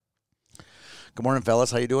Good morning,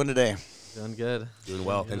 fellas. How you doing today? Doing good. Doing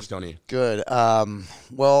well. Thanks, Tony. Good.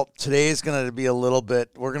 Well, today is going to be a little bit,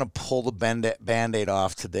 we're going to pull the Band-Aid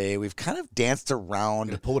off today. We've kind of danced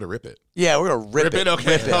around. Pull it or rip it? Yeah, we're going to rip it.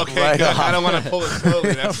 Okay, rip it okay. right Good. off. I don't want to pull it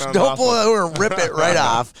slowly. That sounds Don't awful. pull it. We're going to rip it right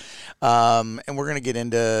off. And we're going to get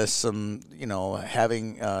into some,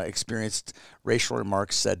 having experienced racial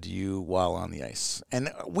remarks said to you while on the ice.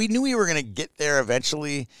 And we knew we were going to get there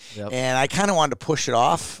eventually, and I kind of wanted to push it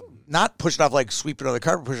off. Not push it off like sweep it under the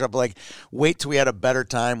carpet, push it up like wait till we had a better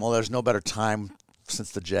time. Well, there's no better time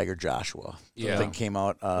since the Jagger Joshua thing came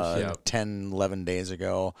out 10, 11 days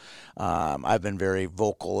ago. I've been very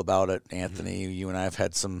vocal about it, Anthony. You and I have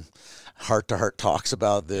had some heart-to-heart talks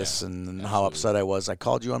about this and how upset I was. I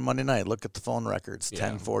called you on Monday night. Look at the phone records,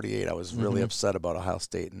 10:48. I was really upset about Ohio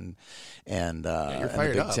State and you're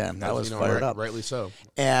fired the Big up. Ten. I was fired up. Rightly so.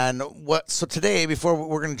 And so today, before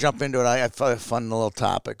we're going to jump into it, I thought a fun little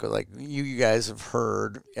topic. Like you guys have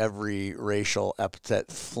heard every racial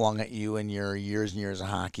epithet flung at you in your years and years of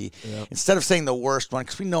hockey. Yep. Instead of saying the worst one,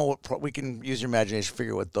 because we know we can use your imagination to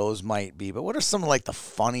figure what those might be. But what are some like the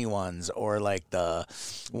funny ones, or like the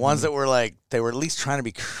ones that were like they were at least trying to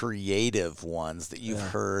be creative ones that you've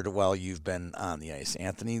heard while you've been on the ice?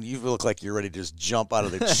 Anthony, you look like you're ready to just jump out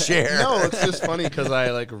of the chair. No, it's just funny because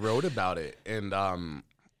I wrote about it and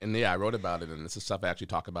I wrote about it, and this is stuff I actually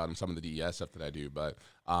talk about in some of the DES stuff that I do. But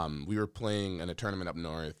we were playing in a tournament up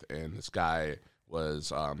north, and this guy was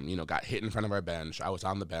got hit in front of our bench. I was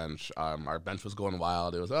on the bench. Our bench was going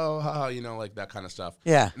wild. It was like that kind of stuff.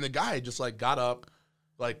 Yeah. And the guy just got up,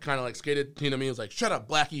 kind of skated to me. He was like, "Shut up,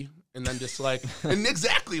 Blackie," and then just and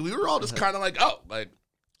exactly, we were all just kind of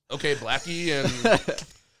okay, Blackie, and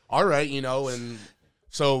all right, and.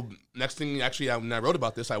 So next thing, actually, when I wrote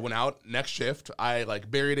about this, I went out next shift. I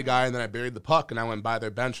buried a guy, and then I buried the puck, and I went by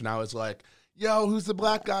their bench, and I was like, "Yo, who's the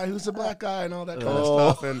black guy? Who's the black guy?" and all that kind of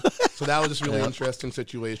stuff. And so that was just really interesting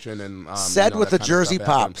situation. And said with the jersey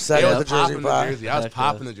pop. Said with the jersey pop. I was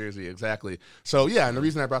popping the jersey, exactly. So yeah, and the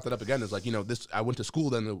reason I brought that up again is this. I went to school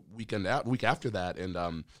then the week after that, and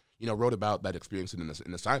wrote about that experience in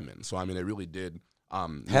an assignment. So I mean, it really did.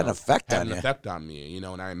 Had an effect on me,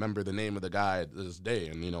 and I remember the name of the guy this day,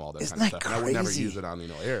 and all that Isn't kind of that stuff. And I would never crazy? use it on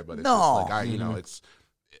air, but it's No. just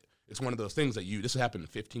it's one of those things that this happened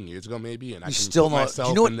 15 years ago maybe, and I You can still put know. Do myself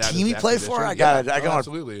you know in what that team he exact played for? position. I got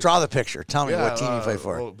absolutely. to draw the picture. Tell me what team he played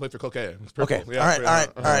for. Well, played for Coquet. Okay. Yeah,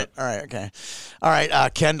 Okay. All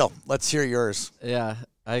right. Kendall, let's hear yours. Yeah,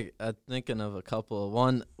 I'm thinking of a couple.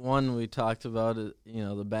 One we talked about,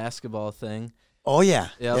 the basketball thing. Oh yeah.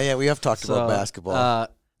 Yep. Yeah. We have talked about basketball.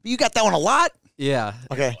 You got that one a lot. Yeah.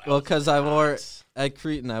 Okay. Well, because I wore at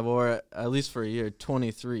Cretan, I wore at least for a year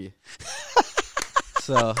 23.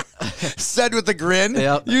 So said with a grin.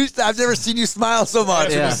 Yep. I've never seen you smile so much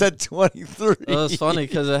when you said 23. It was funny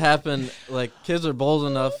because it happened. Kids are bold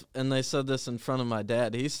enough, and they said this in front of my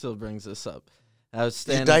dad. He still brings this up. I was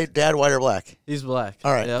standing. Is dad white or black? He's black.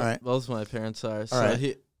 All right. Yep, all right. Both my parents are. So right.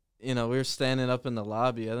 he, we were standing up in the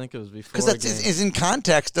lobby. I think it was before. Because that is in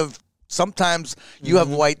context of. Sometimes you have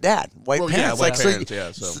white parents. Yeah, white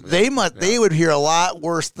parents. They would hear a lot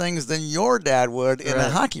worse things than your dad would in a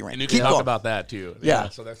hockey rink. And you can talk about that too. Yeah.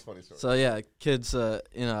 So that's funny story. So yeah, kids. I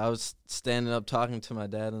was standing up talking to my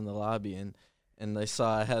dad in the lobby, and they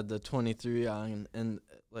saw I had the 23 on, and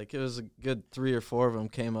it was a good 3 or 4 of them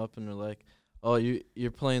came up and were like, "Oh,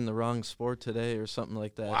 you're playing the wrong sport today," or something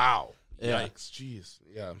like that. Wow. Yeah. Yikes. Jeez.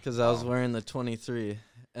 Yeah. Because I was wearing the 23,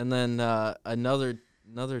 and then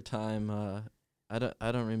another time, I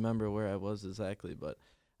don't remember where I was exactly, but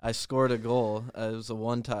I scored a goal. It was a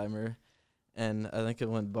one-timer, and I think it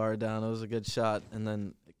went bar down. It was a good shot, and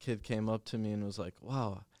then a kid came up to me and was like,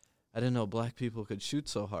 "Wow, I didn't know black people could shoot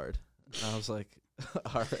so hard." And I was like,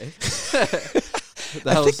 "All right."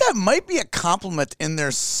 I think that might be a compliment in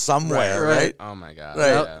there somewhere, right? Oh my God.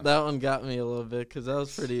 Right. That one got me a little bit because that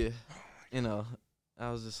was pretty,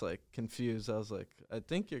 I was just confused. I was like, "I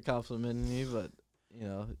think you're complimenting me, but."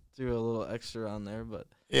 Threw a little extra on there, but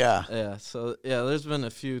yeah. So there's been a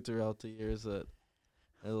few throughout the years that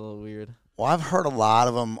are a little weird. Well, I've heard a lot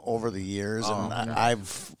of them over the years, and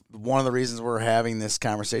I've one of the reasons we're having this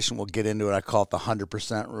conversation. We'll get into it. I call it the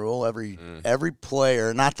 100% rule. Every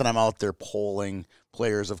player. Not that I'm out there polling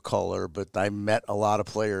players of color, but I met a lot of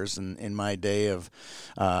players in my day of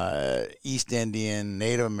East Indian,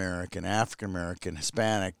 Native American, African American,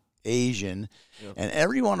 Hispanic, Asian, and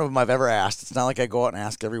every one of them I've ever asked. It's not like I go out and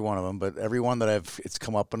ask every one of them, but every one that it's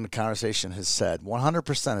come up in the conversation has said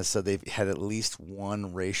 100% has said they've had at least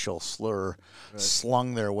one racial slur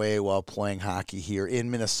slung their way while playing hockey here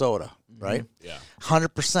in Minnesota. right? Yeah.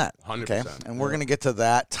 100%. 100%. Okay, and we're gonna get to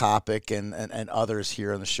that topic and others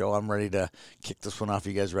here on the show. I'm ready to kick this one off.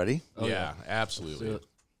 You guys ready? Oh, yeah, Let's absolutely. do it.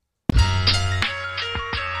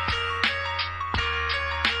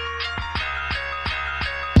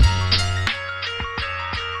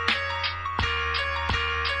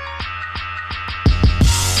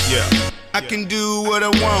 Yeah. I can do what I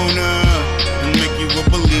wanna and make you a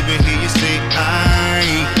believer. Hear you say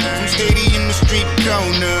I from stadium to street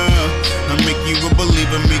corner. I make you a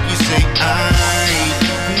believer, make you say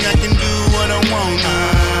I can do what I wanna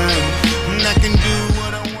and I can do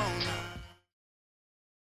what I wanna.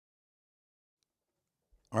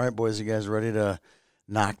 All right, boys, you guys ready to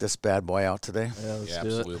knock this bad boy out today? Yeah, let's Yeah, do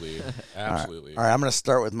it. absolutely. Absolutely. All right, I'm going to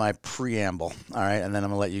start with my preamble, all right, and then I'm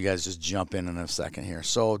going to let you guys just jump in a second here.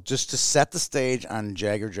 So just to set the stage on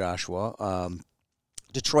Jagger Joshua,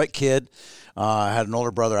 Detroit kid, had an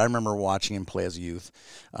older brother. I remember watching him play as a youth.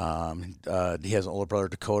 He has an older brother,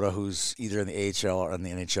 Dakota, who's either in the AHL or in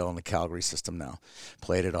the NHL in the Calgary system now.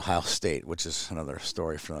 Played at Ohio State, which is another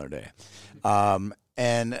story for another day.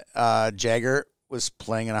 And Jagger was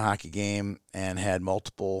playing in a hockey game and had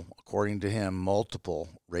according to him, multiple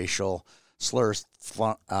racial slurs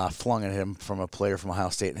flung at him from a player from Ohio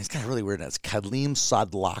State. And it's kind of really weird. It's Kadlim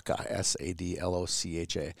Sadlaka,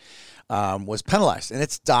 Sadlocha, was penalized. And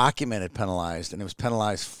it's documented penalized. And it was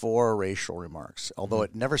penalized for racial remarks, although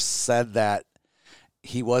it never said that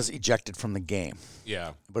he was ejected from the game.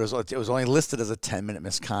 Yeah. But it was only listed as a 10-minute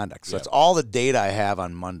misconduct. So Yep. that's all the data I have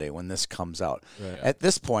on Monday when this comes out. Right. At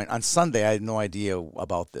this point, on Sunday, I had no idea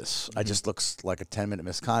about this. I just looks like a 10-minute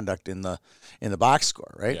misconduct in the box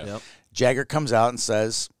score, right? Yeah. Yep. Jagger comes out and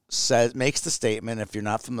says makes the statement, if you're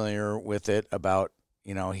not familiar with it, about,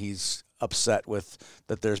 he's upset with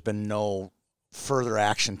that there's been no further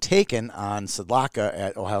action taken on Sadlaka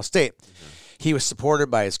at Ohio State. He was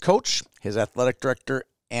supported by his coach, his athletic director,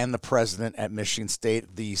 and the president at Michigan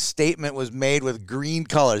State. The statement was made with green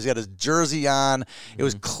colors. He had his jersey on. It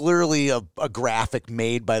was clearly a graphic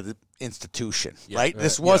made by the institution, right?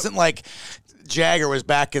 This wasn't like Jagger was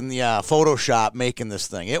back in the Photoshop making this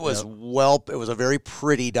thing. It was it was a very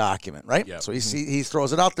pretty document, right? Yep. So he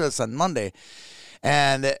throws it out there. It's on Monday.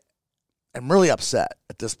 And I'm really upset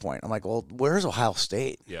at this point. I'm like, well, where's Ohio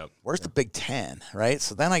State? Yep. Where's the Big Ten, right?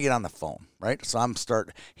 So then I get on the phone, right? So I'm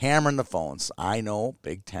start hammering the phones. I know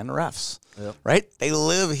Big Ten refs, Yep. right? They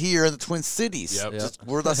live here in the Twin Cities. Yep.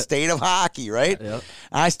 We're the state of hockey, right? Yep.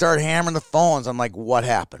 I start hammering the phones. I'm like, what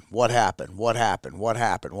happened? What happened? What happened? What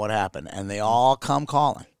happened? What happened? And they all come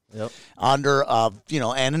calling. Yep. Under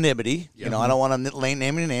anonymity. I don't want to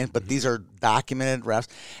name any names, but these are documented refs.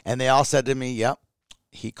 And they all said to me, yep,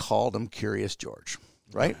 he called him Curious George,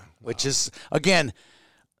 right? Which is, again,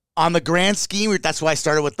 on the grand scheme, that's why I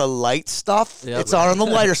started with the light stuff. Yep. It's on the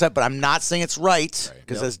lighter side, but I'm not saying it's right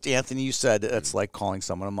because, Yep. as Anthony, you said, it's like calling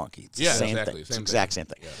someone a monkey. It's the same exactly. thing. It's Same the exact thing.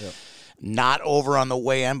 same thing. Yeah. Yep. Not over on the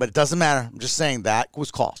way in, but it doesn't matter. I'm just saying that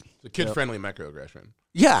was called. The kid-friendly microaggression.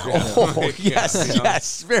 Yeah. Oh, Yeah, yes,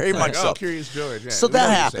 yes, very Like, much so. Curious George. Yeah. So We that know what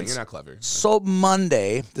you're happens. saying. You're not clever. So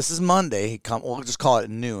Monday, this is Monday. We'll just call it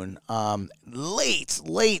noon. Late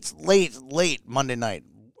Monday night,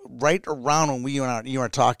 right around when you were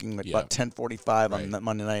talking about 10:45 on that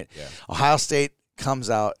Monday night. Yeah. Ohio State comes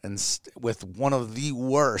out and with one of the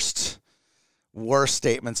worst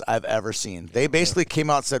statements I've ever seen. They basically came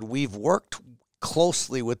out and said, "We've worked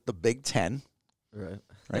closely with the Big Ten." Right.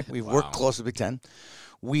 We've worked closely with the Big Ten.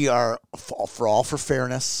 We are for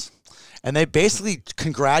fairness. And they basically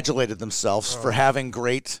congratulated themselves for having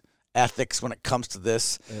great ethics when it comes to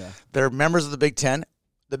this. Yeah. They're members of the Big Ten.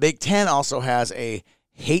 The Big Ten also has a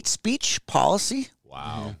hate speech policy.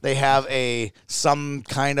 Wow. They have some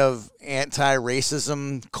kind of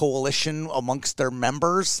anti-racism coalition amongst their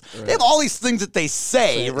members. Right. They have all these things that they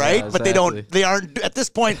say, Yeah, right? But exactly. they aren't, at this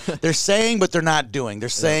point, they're saying, but they're not doing. They're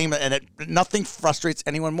saying, and nothing frustrates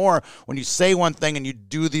anyone more when you say one thing and you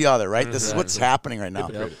do the other, right? This is what's happening right now.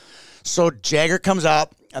 Yep. So Jagger comes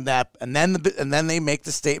out and then they make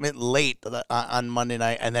the statement late on Monday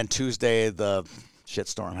night, and then Tuesday the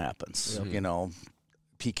shitstorm happens.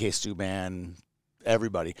 PK Subban,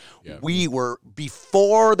 everybody. Yeah. We were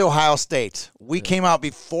before the Ohio State. We came out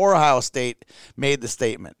before Ohio State made the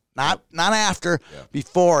statement. Not after,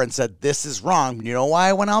 before, and said, this is wrong. You know why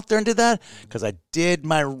I went out there and did that? Because I did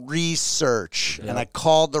my research, and I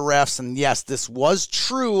called the refs, and yes, this was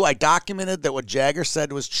true. I documented that what Jagger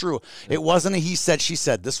said was true. It wasn't a he said, she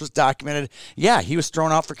said. This was documented. Yeah, he was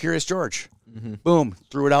thrown out for Curious George. Boom,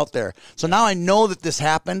 threw it out there. So now I know that this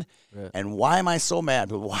happened, and why am I so mad?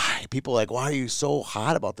 But why? People are like, why are you so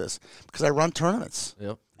hot about this? Because I run tournaments.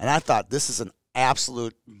 Yep. And I thought this is an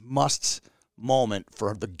absolute must moment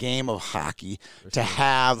for the game of hockey to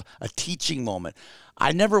have a teaching moment.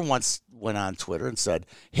 I never once went on Twitter and said,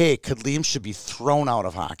 hey, Kudliam should be thrown out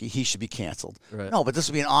of hockey. He should be canceled. Right. No, but this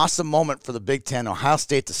would be an awesome moment for the Big Ten, Ohio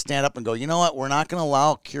State, to stand up and go, you know what? We're not going to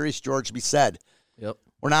allow Curious George to be said. Yep.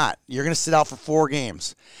 We're not. You're going to sit out for 4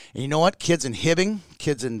 games. And you know what? Kids in Hibbing,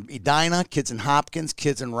 kids in Edina, kids in Hopkins,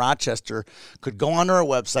 kids in Rochester could go onto our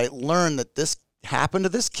website, learn that this happened to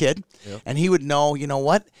this kid, and he would know, you know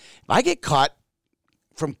what?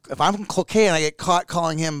 If I'm from Cloquet and I get caught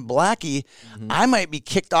calling him Blackie, I might be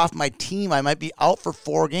kicked off my team. I might be out for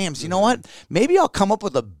 4 games. You know what? Maybe I'll come up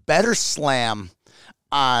with a better slam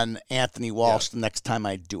on Anthony Walsh the next time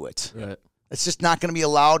I do it. Right. It's just not going to be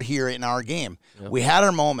allowed here in our game. Yep. We had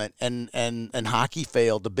our moment, and hockey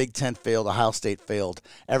failed. The Big Ten failed. Ohio State failed.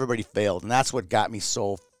 Everybody failed, and that's what got me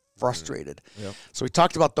so frustrated. Yep. So we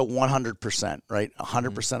talked about the 100%, right?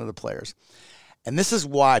 100% of the players. And this is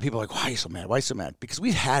why people are like, why are you so mad? Why are you so mad? Because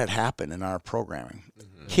we've had it happen in our programming.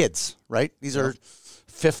 Kids, right? These are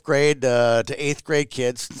 5th grade to 8th grade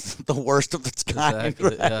kids, the worst of its kind.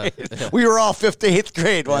 Exactly. Right? Yeah. We were all 5th to 8th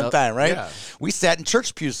grade one time, right? Yeah. We sat in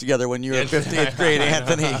church pews together when you were in 5th to 8th grade,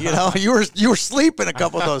 Anthony. You know, you were sleeping a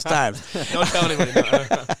couple of those times. Don't tell anybody.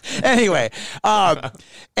 Anyway,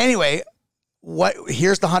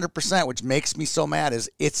 here's the 100%, which makes me so mad, is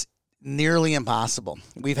it's nearly impossible.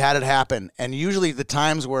 We've had it happen. And usually the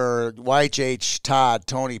times where YHH, Todd,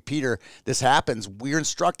 Tony, Peter, this happens, we're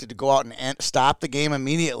instructed to go out and stop the game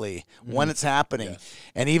immediately when it's happening. Yes.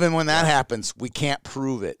 And even when that happens, we can't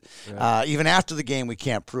prove it. Right. Even after the game, we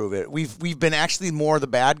can't prove it. We've been actually more the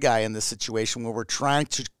bad guy in this situation where we're trying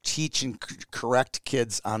to teach and correct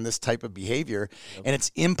kids on this type of behavior, and it's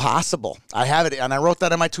impossible. I have it, and I wrote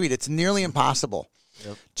that in my tweet. It's nearly impossible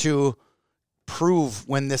to prove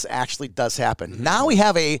when this actually does happen. Now we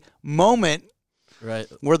have a moment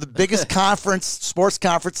where the biggest sports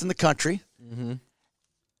conference in the country,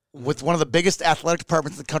 with one of the biggest athletic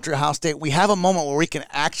departments in the country, Ohio State, we have a moment where we can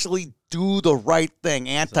actually do the right thing.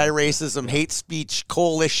 Anti-racism, hate speech,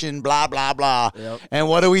 coalition, blah, blah, blah. Yep. And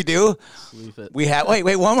what do? Sweep it. We have, wait,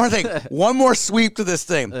 one more thing. One more sweep to this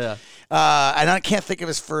thing. Yeah. And I can't think of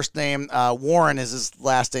his first name. Warren is his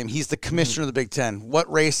last name. He's the commissioner of the Big Ten.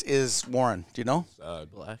 What race is Warren? Do you know?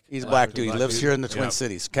 Black. He's a black dude. He lives here in the Twin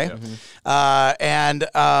Cities, okay? And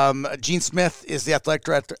Gene Smith is the athletic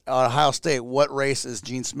director at Ohio State. What race is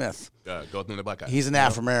Gene Smith? Go through the black guy. He's an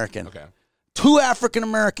Afro-American. Okay. 2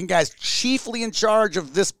 African-American guys chiefly in charge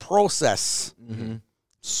of this process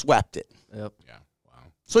swept it. Yep. Yeah. Wow.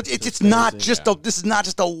 So it's not just this is not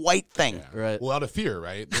just a white thing. Yeah. Right. Well, out of fear,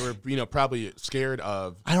 right? They were probably scared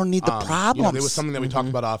of. I don't need the problems. There was something that we talked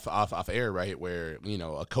about off air, right? Where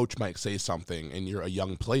a coach might say something, and you're a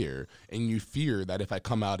young player, and you fear that if I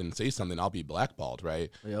come out and say something, I'll be blackballed,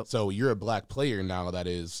 right? Yep. So you're a black player now that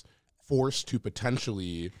is forced to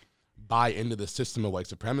potentially buy into the system of white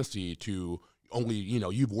supremacy to only,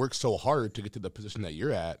 you've worked so hard to get to the position that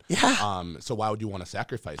you're at. Yeah. So why would you want to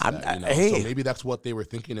sacrifice that? Hey. So maybe that's what they were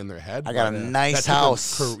thinking in their head. I got a nice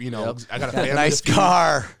house. I got a family, nice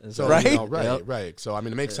car. So, right? Right. So, I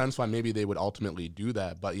mean, it makes sense why maybe they would ultimately do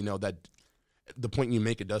that. But, that the point you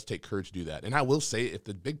make, it does take courage to do that. And I will say, if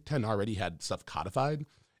the Big Ten already had stuff codified,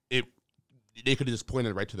 they could have just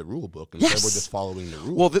pointed right to the rule book and said we're just following the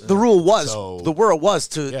rule. Well, the rule was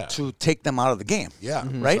to take them out of the game. Yeah.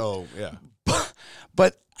 Right? So, yeah.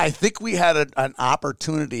 But I think we had an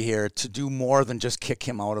opportunity here to do more than just kick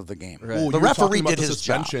him out of the game. Right. Well, the referee did his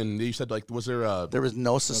suspension. job. You said, was there There was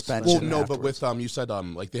no suspension. Well, no, afterwards. but with you said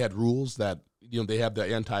they had rules that they have the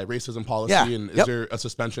anti-racism policy, Yeah. and is there a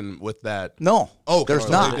suspension with that? No. Oh, there's so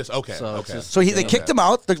not. They kicked him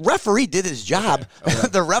out. The referee did his job. Okay.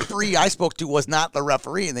 The referee I spoke to was not the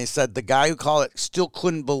referee, and they said the guy who called it still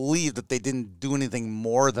couldn't believe that they didn't do anything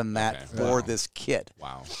more than that for this kid.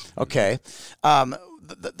 Wow. Okay.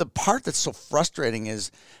 The part that's so frustrating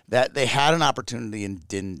is that they had an opportunity and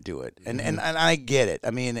didn't do it. And I get it.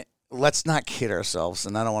 I mean, let's not kid ourselves,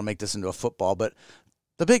 and I don't want to make this into a football, but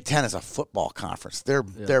the Big Ten is a football conference. Their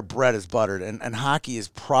bread is buttered, and hockey is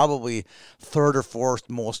probably 3rd or 4th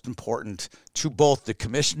most important to both the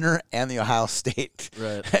commissioner and the Ohio State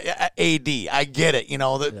AD. I get it.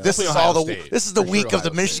 This is this is the week of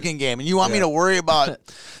the Michigan game, and you want me to worry about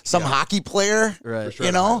some hockey player? Right. Sure,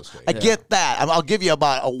 I get that. I'll give you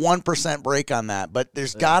about a 1% break on that, but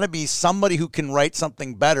there's got to be somebody who can write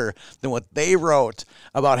something better than what they wrote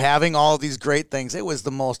about having all these great things. It was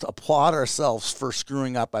the most applaud ourselves for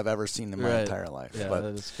screwing up I've ever seen in my entire life. Yeah, but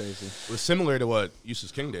that is crazy. It was similar to what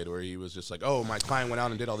Eustace King did, where he was just like, "Oh, my client went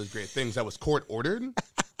out and did all these great things that was court ordered."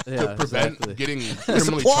 to prevent exactly. getting It's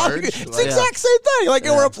criminally applauding. charged. It's the exact same thing. Like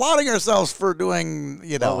Yeah. we're applauding ourselves for doing,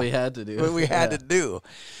 What we had to do. what we had Yeah. to do.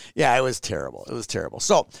 Yeah, it was terrible. It was terrible.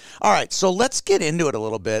 So, all right. So let's get into it a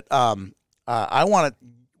little bit. I want to,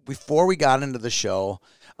 before we got into the show,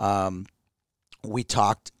 we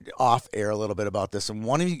talked off air a little bit about this, and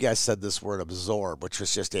one of you guys said this word absorb, which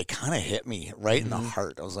was just, it kind of hit me right in the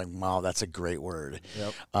heart. I was like, wow, that's a great word.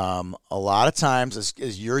 Yep. A lot of times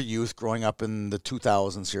as your youth growing up in the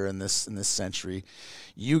 2000s here in this century,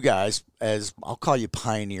 you guys, as I'll call you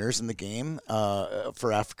pioneers in the game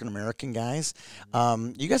for African American guys,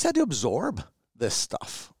 you guys had to absorb this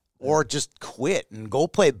stuff. Or just quit and go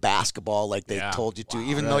play basketball like they told you to,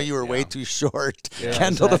 even though you were way too short,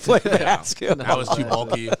 Kendall, to play basketball. I was too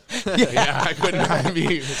bulky. I couldn't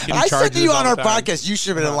be getting I said to you charges on all our the time. podcast, you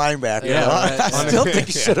should have been a linebacker. Yeah, right. I still think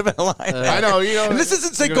you should have been a linebacker. I know, And this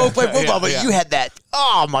isn't say go play football, but you had that.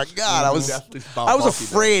 Oh my God, I was Definitely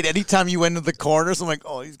afraid anytime you went into the corners. I'm like,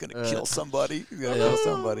 oh, he's gonna kill somebody. He's gonna kill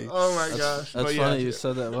somebody. Oh my gosh. That's But funny you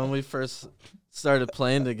said that. When we first started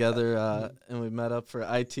playing together and we met up for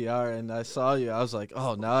ITR and I saw you, I was like,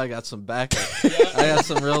 oh, now I got some backup. I got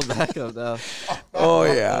some real backup now. Oh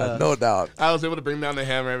yeah, no doubt. I was able to bring down the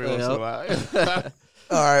hammer every once in a while.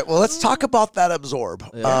 All right, well, let's talk about that absorb.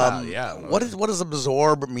 Yeah. What does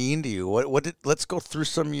absorb mean to you? Let's go through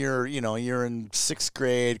some of your, you're in 6th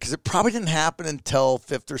grade, because it probably didn't happen until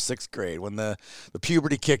 5th or 6th grade when the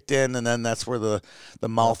puberty kicked in, and then that's where the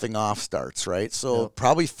mouthing off starts, right? So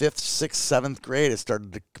probably 5th, 6th, 7th grade, it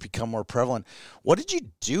started to become more prevalent. What did you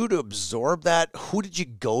do to absorb that? Who did you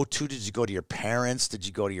go to? Did you go to your parents? Did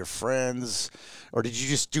you go to your friends? Or did you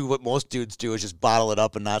just do what most dudes do, is just bottle it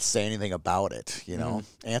up and not say anything about it,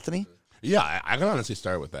 Anthony? Yeah, I can honestly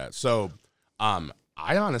start with that. So,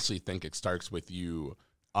 I honestly think it starts with you.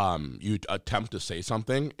 You attempt to say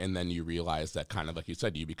something, and then you realize that, kind of like you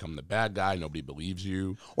said, you become the bad guy. Nobody believes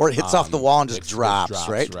you, or it hits off the wall and just drops,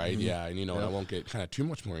 right? Right. Mm-hmm. Yeah, and I won't get kind of too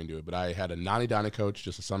much more into it, but I had a Nani coach,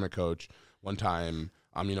 just a summer coach, one time.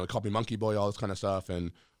 He called me monkey boy, all this kind of stuff,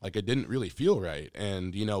 and it didn't really feel right.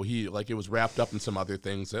 And, he, it was wrapped up in some other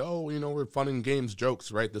things. We're fun and games,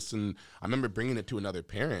 jokes, right? And I remember bringing it to another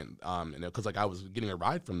parent, because, I was getting a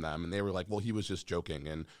ride from them, and they were like, well, he was just joking.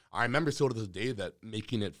 And I remember still to this day that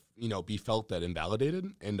making it, be felt that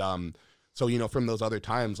invalidated. And, so, from those other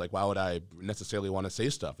times, why would I necessarily want to say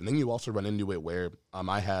stuff? And then you also run into it where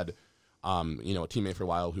I had, a teammate for a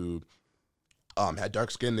while who had dark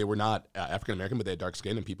skin. They were not African American, but they had dark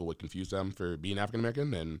skin, and people would confuse them for being African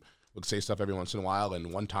American and would say stuff every once in a while.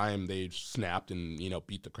 And one time they snapped and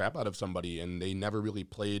beat the crap out of somebody, and they never really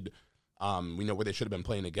played where they should have been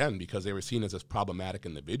playing again, because they were seen as this problematic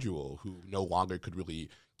individual who no longer could really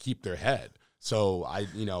keep their head. So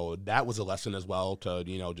that was a lesson as well, to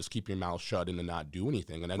just keep your mouth shut and to not do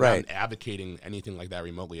anything. And I'm not advocating anything like that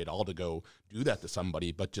remotely at all to go do that to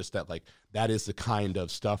somebody, but just that that is the kind of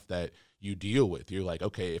stuff that you deal with. You're like,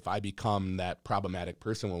 okay, if I become that problematic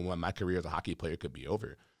person when my career as a hockey player could be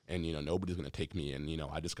over, and nobody's going to take me, and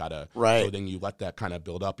I just gotta. Right. So then you let that kind of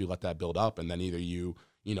build up. You let that build up, and then either you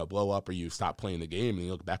blow up or you stop playing the game, and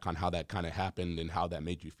you look back on how that kind of happened and how that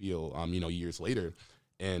made you feel. Years later.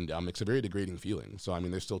 And it's a very degrading feeling. So,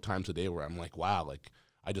 there's still times today where I'm like, wow,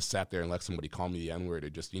 I just sat there and let somebody call me the N-word,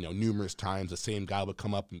 or just, numerous times the same guy would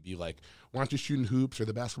come up and be like, why aren't you shooting hoops, or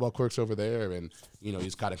the basketball court's over there? And, you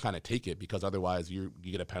just got to kind of take it, because otherwise you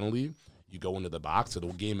get a penalty, you go into the box, so the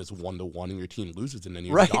game is 1-1 and your team loses, and then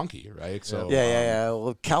you're a donkey, right? So Yeah.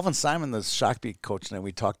 Well, Calvin Simon, the Shockbeat coach, and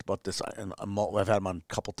we talked about this. I've had him on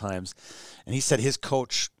a couple times, and he said his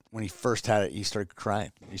coach, when he first had it, he started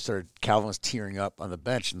crying. Calvin was tearing up on the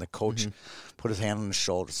bench, and the coach put his hand on his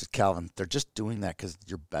shoulder and said, Calvin, they're just doing that because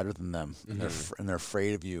you're better than them, and they're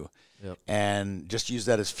afraid of you. Yep. And just use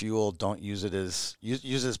that as fuel. Don't use it as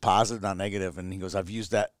use it as positive, not negative. And he goes, I've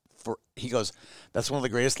used that that's one of the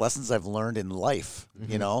greatest lessons I've learned in life.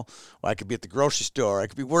 Well, I could be at the grocery store, I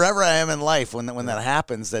could be wherever I am in life when that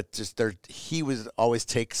happens. That just he always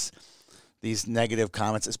takes these negative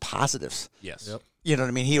comments as positives. Yes. Yep. You know what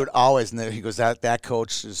I mean? He would always, he goes, that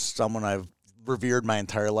coach is someone I've revered my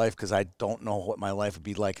entire life, because I don't know what my life would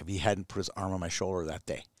be like if he hadn't put his arm on my shoulder that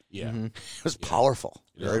day. Yeah. It was powerful.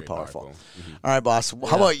 Very powerful. Mm-hmm. All right, boss.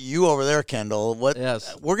 How about you over there, Kendall?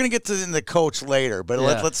 Yes. We're going to get to the coach later, but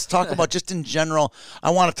let's talk about just in general.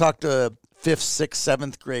 I want to talk to 5th, 6th,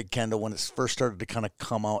 7th grade Kendall, when it first started to kind of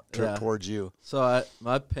come out towards you. So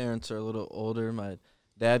my parents are a little older. My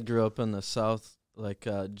dad grew up in the South,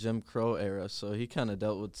 Jim Crow era, so he kind of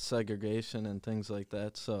dealt with segregation and things like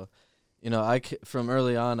that. So, from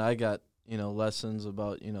early on, I got, lessons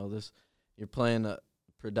about, this, you're playing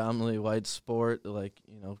predominantly white sport. Like,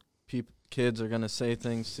 kids are going to say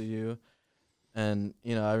things to you. And,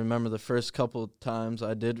 I remember the first couple of times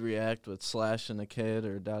I did react with slashing a kid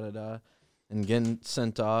or da-da-da and getting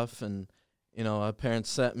sent off. And, my parents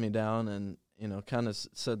sat me down and, kind of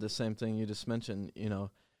said the same thing you just mentioned.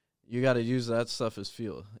 You got to use that stuff as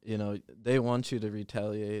fuel. They want you to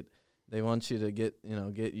retaliate. They want you to get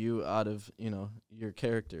you out of, your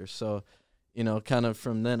character. So, kind of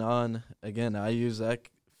from then on, again, I use that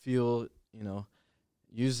fuel,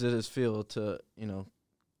 used it as fuel to,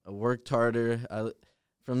 I worked harder.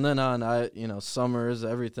 From then on, summers,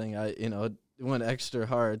 everything, went extra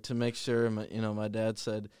hard to make sure, my dad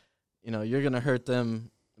said, you're going to hurt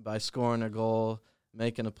them by scoring a goal,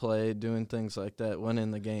 making a play, doing things like that,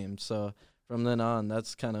 winning the game. So from then on,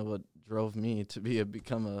 that's kind of what drove me to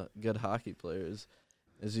become a good hockey player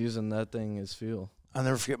is using that thing as fuel. I'll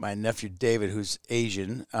never forget my nephew David, who's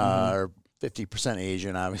Asian, or 50%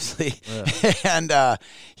 Asian, obviously. Yeah. And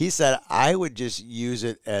he said, I would just use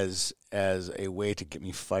it as a way to get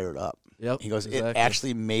me fired up. Yep, he goes, exactly. It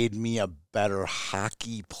actually made me a better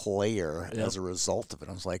hockey player as a result of it.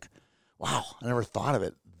 I was like, wow, I never thought of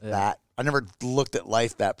it that. I never looked at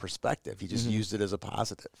life that perspective. He just used it as a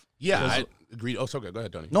positive. Yeah, I agree. Oh, so good. Go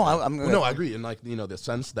ahead, Tony. No, I agree. And, the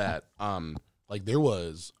sense that, there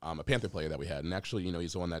was a Panther player that we had, and actually,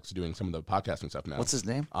 he's the one that's doing some of the podcasting stuff now. What's his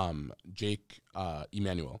name? Jake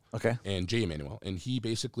Emanuel. Okay. And Jay Emanuel. And he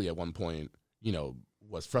basically, at one point,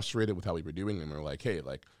 was frustrated with how we were doing, and we were like, hey,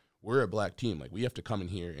 we're a black team. Like, we have to come in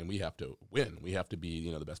here and we have to win. We have to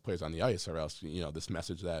be, the best players on the ice, or else, this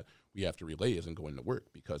message that we have to relay isn't going to work,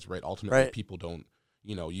 because, ultimately people don't,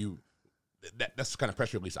 that's the kind of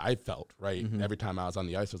pressure at least I felt, right? Mm-hmm. Every time I was on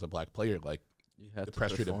the ice as a black player, you had the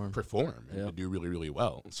pressure to perform and to do really, really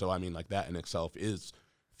well. So, that in itself is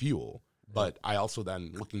fuel. But I also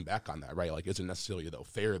then, looking back on that, right, isn't necessarily, though,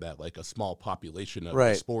 fair that, a small population of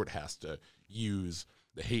the sport has to use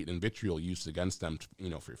the hate and vitriol used against them,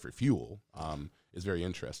 for fuel, is very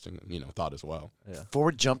interesting, thought as well. Yeah.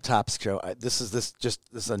 Forward jump tops show. This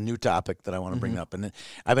is a new topic that I want to bring up, and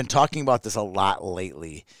I've been talking about this a lot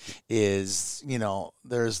lately. Is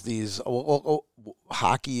there's these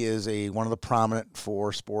hockey is one of the prominent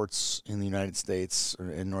four sports in the United States or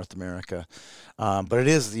in North America, but it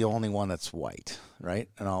is the only one that's white, right?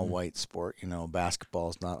 An all white sport. Basketball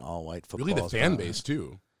is not all white. Football really, the fan base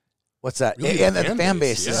too. What's that? Really, and the fan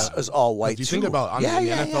base is all white, too. If you think about on the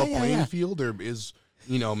NFL playing field, there is,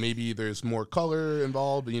 maybe there's more color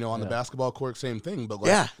involved, on the basketball court, same thing. But,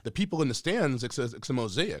 the people in the stands, it's a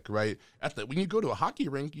mosaic, right? When you go to a hockey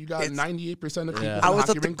rink, you got 98% of people in the I was hockey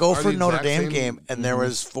at the rink Gopher Notre Dame game, and there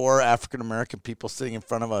was 4 African-American people sitting in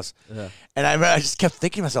front of us. Yeah. And I just kept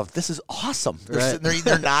thinking to myself, this is awesome. They're sitting there eating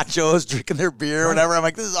their nachos, drinking their beer, whatever. I'm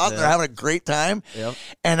like, this is awesome. They're having a great time. Yep.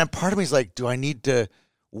 And part of me is like, do I need to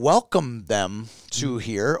welcome them to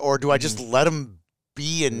here, or do I just let them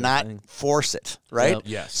be and not force it, right? Yep.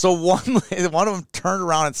 Yes. So one of them turned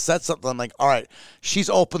around and said something. I'm like, all right, she's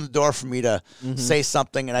opened the door for me to say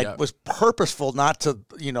something, and I was purposeful not to,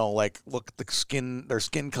 look at their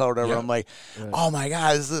skin color or whatever. I'm like, oh my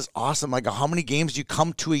God, this is awesome. Like, how many games do you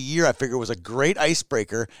come to a year? I figure it was a great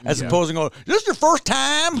icebreaker, as opposed to going, this is your first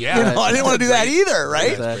time? Yeah. I didn't want to do that either,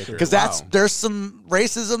 right? Because Exactly. there's some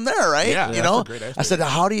racism there, right? Yeah, that's a great I said,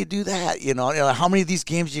 how do you do that? How many of these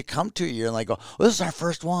games do you come to a year? And I go, well, this is our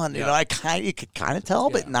first one. You could kind of tell,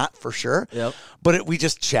 but not for sure. Yep. But we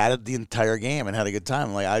just chatted the entire game and had a good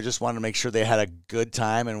time. Like, I just wanted to make sure they had a good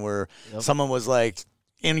time, and someone was like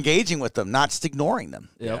engaging with them, not just ignoring them.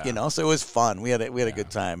 Yep. So it was fun. We had a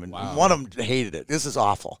good time, and one of them hated it. This is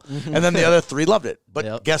awful, and then the other 3 loved it.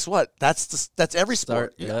 But guess what? That's every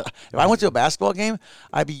sport. Yep. If I went to a basketball game,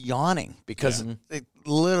 I'd be yawning because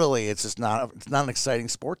it's just not an exciting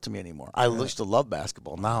sport to me anymore. I used to love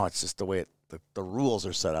basketball. Now it's just the way the rules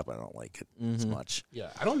are set up. I don't like it as much. Yeah,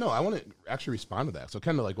 I don't know. I want to actually respond to that. So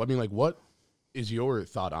kind of what is your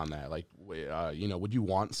thought on that? Would you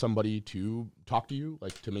want somebody to talk to you,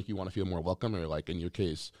 to make you want to feel more welcome, or in your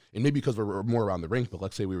case, and maybe because we're more around the rink, but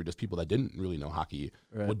let's say we were just people that didn't really know hockey,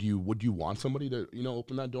 would you want somebody to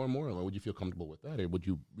open that door more, or would you feel comfortable with that, or would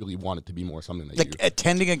you really want it to be more something that you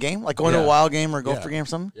attending a game, going to a Wild game or a Gopher game or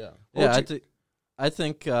something? Yeah. I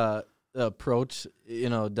think the approach,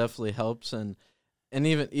 definitely helps, and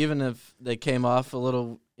even if they came off a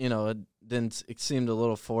little, it seemed a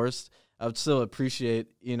little forced, I would still appreciate,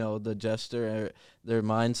 the gesture or their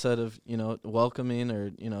mindset of, welcoming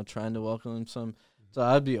or, trying to welcome some. So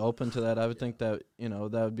I'd be open to that. I would think that,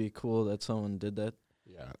 that would be cool that someone did that.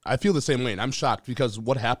 Yeah, I feel the same way, and I'm shocked because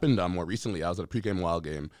what happened more recently, I was at a pregame Wild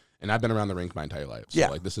game, And I've been around the rink my entire life. So, Yeah.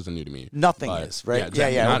 like, this isn't new to me. Nothing But, is, right?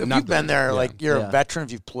 exactly. If you've been there, yeah. like, you're Yeah. a veteran.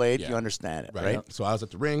 If you've played, Yeah. you understand it, Right. right? So I was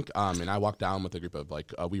at the rink, and I walked down with a group of,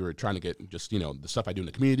 like, we were trying to get just, the stuff I do in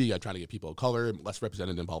the community. I trying to get people of color, less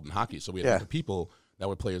represented, involved in hockey. So we had Yeah. other people that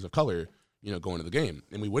were players of color, going to the game.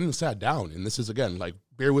 And we went and sat down. And this is, again, like,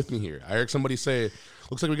 bear with me here. I heard somebody say,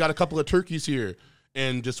 looks like we got a couple of turkeys here.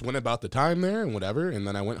 And just went about the time there and whatever. And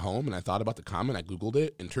then I went home and I thought about the comment. I Googled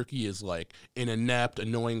it. And turkey is, like, an inept,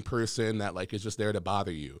 annoying person that, like, is just there to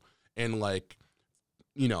bother you. And, like,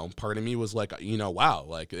 part of me was like, wow,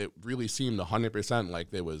 like, it really seemed 100% like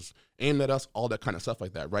it was aimed at us, all that kind of stuff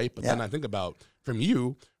like that, right? But then I think about, from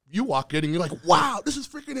you walk in and you're like, wow, this is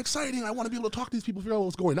freaking exciting. I want to be able to talk to these people, figure out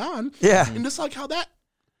what's going on. Yeah. And just like how that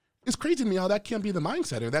it's crazy to me how that can't be the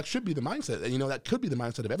mindset, or that should be the mindset. That could be the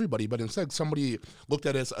mindset of everybody, but instead somebody looked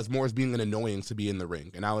at it as more as being an annoyance to be in the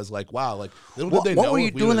ring. And I was like, wow, like, little did they know. What were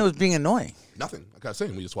you doing that was being annoying? Nothing. Like I was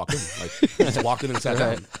saying, we just walked in. Like, we just walked in and sat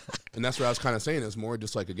down. And that's what I was kind of saying. Is more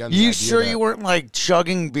just like, again, You sure you weren't like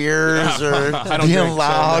chugging beers or I don't being drink, so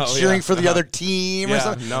loud, no, cheering yeah. for the other team or Yeah,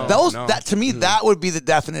 something? no, Those no. that to me that would be the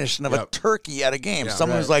definition of a Yep. turkey at a game. Yeah,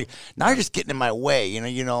 Someone who's right. like, now you're just getting in my way.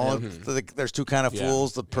 There's two kind of Yeah.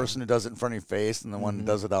 fools: the person who does it in front of your face and the one who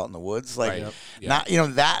does it out in the woods. Like, Right. Yep. Yeah.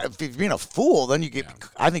 not that if you're being a fool, then you get. Yeah.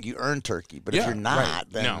 I think you earn turkey, but if you're not, right.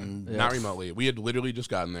 then no, not remotely. We had literally just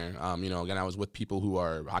gotten there. Again, I was with people who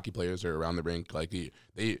are hockey players or around the rink. Like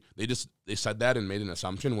they said that and made an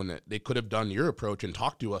assumption when they could have done your approach and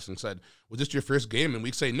talked to us and said, "Was this your first game?" And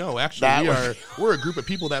we'd say, "No, actually, we're a group of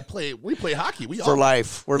people that play hockey. We for all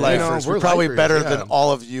life, we're lifers. we're We're probably lifers, better yeah. than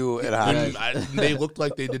all of you at hockey. And they looked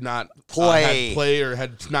like they did not Play. or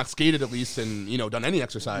had not skated at least and done any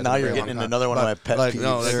exercise. Now in a you're very getting long into time. another one of my pet Like, peeves.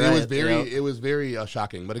 no, like, Right, it was very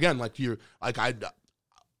shocking. But again,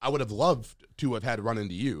 I would have loved to have had run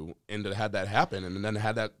into you and to had that happen and then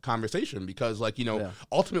had that conversation because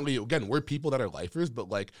ultimately, again, we're people that are lifers, but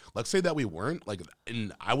like, let's say that we weren't, like,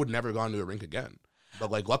 and I would never gone to a rink again. But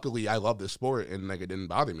like, luckily I love this sport and like, it didn't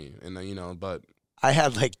bother me. And but I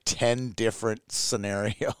had like 10 different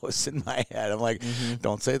scenarios in my head. I'm like,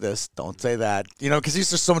 don't say this, don't say that. Because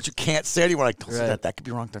there's just so much you can't say anymore. Like, don't say Right. that could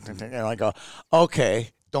be wrong. And I go, okay,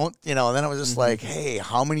 don't, and then it was just like, hey,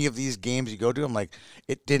 how many of these games you go to? I'm like,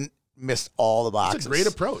 it didn't miss all the boxes. it's a great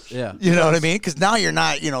approach. Yeah. You know what I mean? Because now you're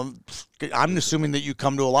not, I'm assuming that you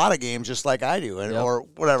come to a lot of games just like I do, Yep. or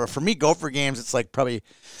whatever. For me, Gopher games, it's like probably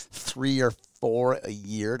 3 or 4 a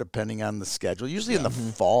year, depending on the schedule. Usually in the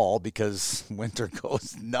fall because winter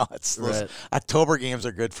goes nuts. Those Right. October games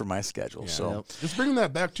are good for my schedule. Yeah. So Yep. Just bringing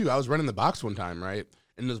that back too, I was running the box one time, right?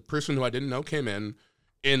 And the person who I didn't know came in,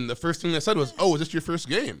 and the first thing they said was, "Oh, is this your first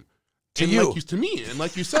game?" To and you. to me, and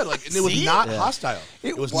like you said, like, and it was See? not Yeah. hostile.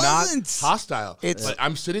 It was wasn't. not hostile. It's- But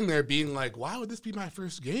I'm sitting there being like, why would this be my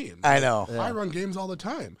first game? I know. Yeah. I run games all the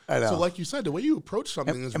time. I know. So like you said, the way you approach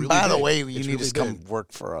something is And really by the big. way, you It's need really to come big.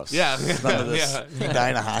 work for us. Yeah. None of this Yeah.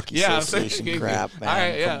 Edina Hockey Yeah, Association crap, man. All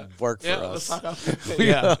right, yeah. Come work Yeah, for let's us. talk about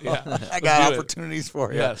yeah. I got Let's do it. opportunities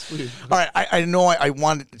for you. Yes, please. All right, I know I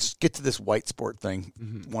wanted to just get to this white sport thing.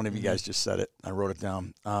 Mm-hmm. One of you guys just said it. I wrote it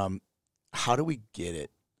down. How do we get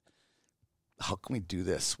it? How can we do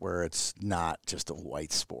this where it's not just a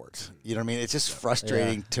white sport? You know what I mean? It's just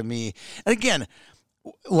frustrating to me. And again,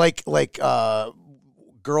 like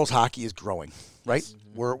girls hockey is growing, right?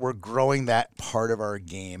 We're growing that part of our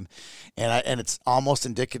game, and it's almost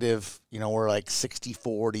indicative. We're like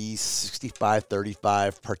 60-40,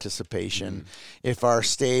 65-35 participation. If our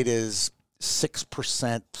state is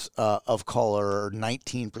 6% of color or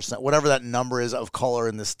 19%, whatever that number is of color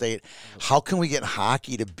in the state, how can we get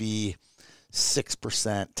hockey to be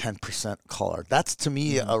 6%, 10% color? That's to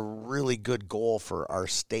me a really good goal for our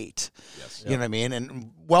state. Yes. You know what I mean?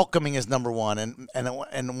 And welcoming is number one.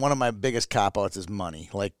 And one of my biggest cop outs is money.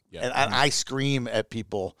 Like, Yeah. and I scream at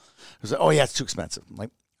people who say, "Oh yeah, it's too expensive." I'm like,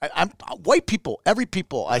 I'm white people, every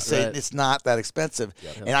people. I say Right. it's not that expensive.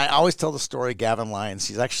 And I always tell the story. Gavin Lyons,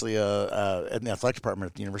 he's actually in the athletic department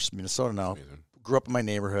at the University of Minnesota now. Grew up in my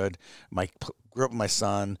neighborhood. Grew up with my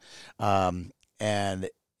son, and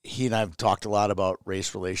he and I have talked a lot about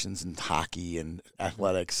race relations and hockey and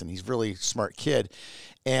athletics, and he's a really smart kid.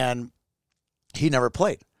 And he never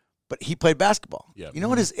played, but he played basketball. Yeah. You know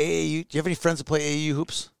what is AAU? Do you have any friends that play AAU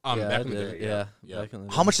hoops? Yeah, Back I in the did, day, yeah. Back in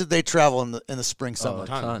the How day. much did they travel in the spring, Oh, summer? a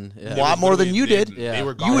ton. Yeah. A lot more than you did. They Yeah.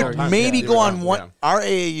 were gone You all would the time. maybe Yeah. go They were on gone, one. yeah. Our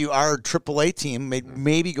AAU, our AAA team,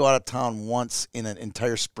 maybe go out of town once in an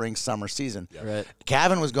entire spring summer season. Right.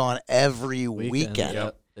 Gavin was gone every weekend.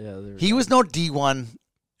 Yep. Yeah. they were He gone. was no D1.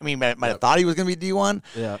 I mean, might have thought he was going to be D1,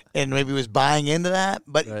 Yeah. and maybe was buying into that.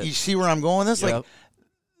 But Right. you see where I'm going with this? Yep.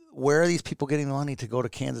 where are these people getting the money to go to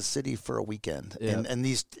Kansas City for a weekend? Yeah. And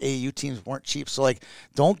these AAU teams weren't cheap. So, like,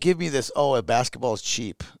 don't give me this, basketball is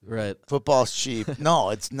cheap. Right. Football is cheap. No,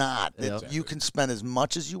 it's not. Yep. You can spend as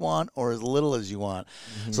much as you want or as little as you want.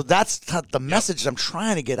 So that's the message I'm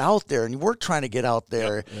trying to get out there, and we're trying to get out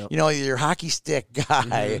there. Yep. You know, your hockey stick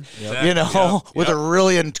guy, Yep. you know, Yep. with a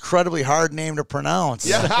really incredibly hard name to pronounce.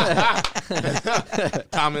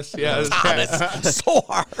 Thomas, yeah. So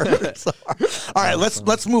hard. So hard. All right,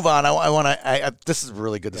 let's move on. I want to. This is a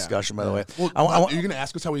really good discussion, by the way. Well, I want. you're going to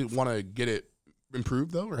ask us how we want to get it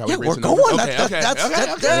improved, though? Or how Yeah, we we're raise the going. numbers?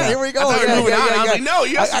 That's here we go. I thought we were moving on. I was like, no,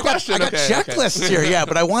 you asked the I question. got Okay, checklists here, yeah,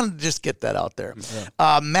 but I wanted to just get that out there.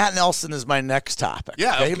 Matt Nelson is my next topic.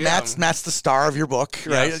 Yeah, okay. Matt's the star of your book,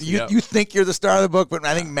 right? Yes, You think you're the star of the book, but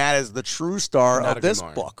I think Matt is the true star Could not of this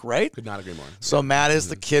agree more. book, right? Could not agree more. So Matt is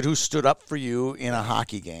the kid who stood up for you in a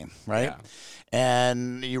hockey game, right? Yeah.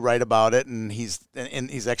 And you write about it, and he's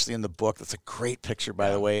actually in the book. That's a great picture,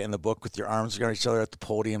 by the way, in the book with your arms around each other at the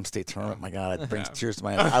podium, state tournament. My God, it brings tears to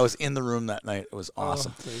my eyes. I was in the room that night. It was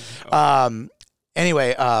awesome.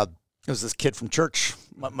 Anyway, it was this kid from church.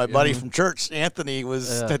 My buddy from church, Anthony,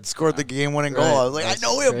 had scored the game-winning goal. I was like, That's I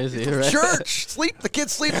know him. crazy, He's from right? church. The kid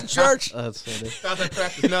sleeps in church. That's funny. Sounds like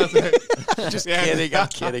practice. No, it's Just kidding. I'm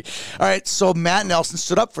kidding. All right. So Matt Nelson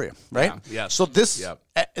stood up for you, right? Yeah, yes. So this Yep.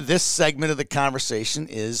 this segment of the conversation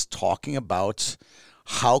is talking about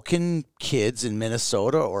how can kids in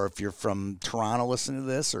Minnesota, or if you're from Toronto listening to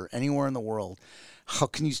this, or anywhere in the world,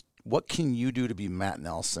 what can you do to be Matt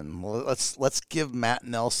Nelson? Well, let's give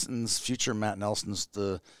future Matt Nelson's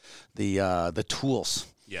the tools,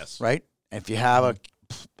 Yes. right? And if you have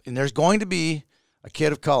and there's going to be a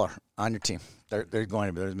kid of color on your team. There's going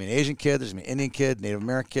to be. There's going to be an Asian kid. There's going to be an Indian kid, Native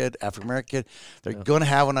American kid, African American kid. They're going to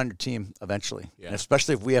have one on your team eventually, and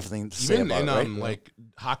especially if we have things to say Even about in it, right? like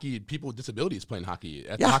hockey, people with disabilities playing hockey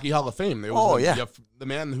at Yeah. the Hockey Hall of Fame. There was Oh, the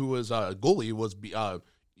man who was a goalie was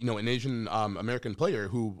an Asian American player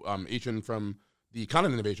who Asian from the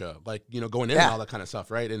continent of Asia, like going in and all that kind of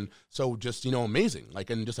stuff, right? And so just amazing, like,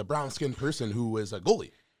 and just a brown skinned person who was a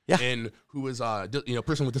goalie, and who was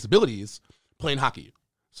person with disabilities playing hockey.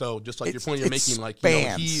 So just like your point you're making, like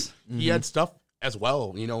he had stuff as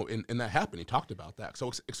well, in that happened. He talked about that. So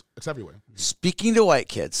it's everywhere. Speaking to white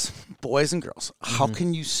kids, boys and girls, how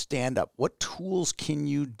can you stand up? What tools can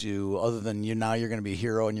you do other than you're going to be a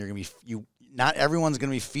hero, and you're going to be not everyone's going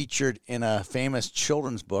to be featured in a famous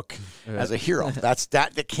children's book as a hero.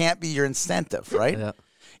 That can't be your incentive, right? Yeah.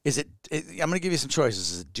 I'm going to give you some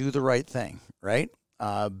choices. Is it do the right thing, right?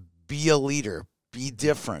 Be a leader, be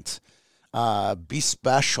different, be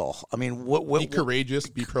special. I mean, Be courageous,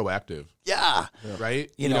 be proactive. Yeah.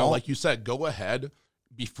 Right? You know, like you said, go ahead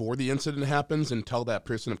before the incident happens and tell that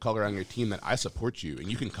person of color on your team that I support you,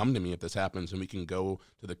 and you can come to me if this happens, and we can go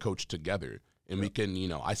to the coach together, and we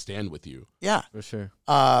can, I stand with you. Yeah. For sure.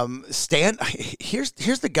 Here's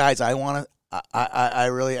the guys I want to, I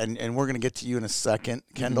really, and we're going to get to you in a second,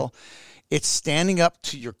 Kendall. It's standing up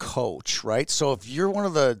to your coach, right? So if you're one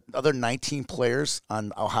of the other 19 players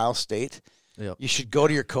on Ohio State, you should go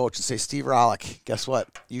to your coach and say, Steve Rollick, guess what?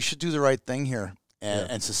 You should do the right thing here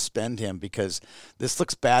and suspend him, because this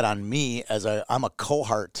looks bad on me as I'm a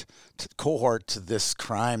cohort to this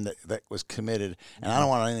crime that was committed, and I don't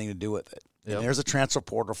want anything to do with it. Yep. And there's a transfer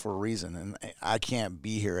portal for a reason, and I can't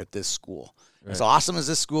be here at this school. Right. As awesome as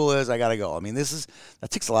this school is, I got to go. I mean, that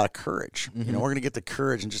takes a lot of courage. We're going to get to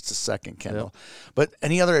courage in just a second, Kendall. Yep. But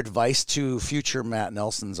any other advice to future Matt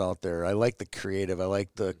Nelsons out there? I like the creative. I like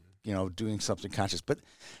the, doing something conscious. But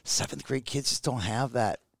 7th grade kids just don't have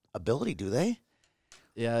that ability, do they?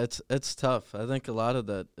 Yeah, it's tough. I think a lot of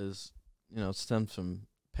that is, stems from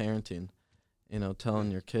parenting, telling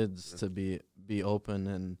your kids to be open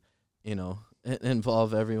and,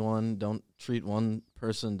 involve everyone. Don't treat one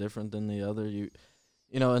person different than the other.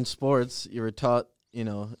 In sports, you were taught,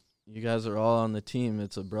 you guys are all on the team.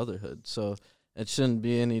 It's a brotherhood. So it shouldn't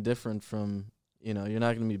be any different from, you're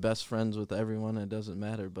not going to be best friends with everyone. It doesn't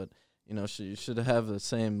matter. But, you should have the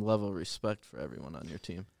same level of respect for everyone on your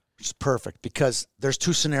team. Which is perfect, because there's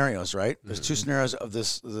 2 scenarios, right? There's 2 scenarios of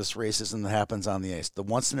this racism that happens on the ice. The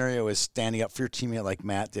one scenario is standing up for your teammate like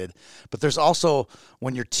Matt did. But there's also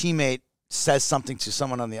when your teammate says something to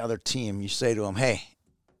someone on the other team, you say to them, hey,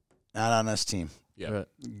 not on this team. Yeah. Right.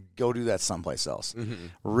 Go do that someplace else.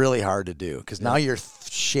 Really hard to do, because now you're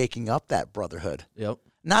shaking up that brotherhood. Yep.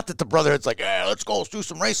 Not that the brotherhood's like, hey, let's go, let's do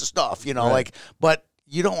some racist stuff, but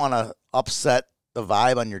you don't want to upset the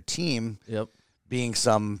vibe on your team. Yep. Being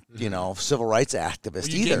some, civil rights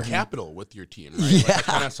activist you either. gain capital with your team, right? Like, I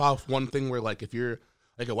kind of saw one thing where, like, if you're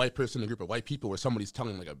like a white person in a group of white people where somebody's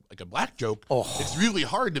telling like a black joke, Oh. it's really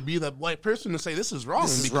hard to be that white person to say this is wrong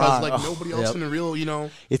This is because wrong. like Oh. nobody else Yep. in the real,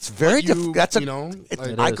 It's very like you, difficult. That's you know,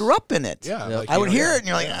 like- I is. grew up in it. yeah. Yep. Like, I you would know, hear yeah. it, and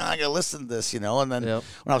you're like, I gotta listen to this, And then Yep.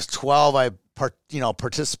 when I was 12, I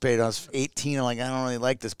participated. I was 18. I'm like, I don't really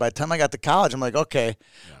like this. By the time I got to college, I'm like, okay,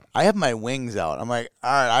 I have my wings out. I'm like,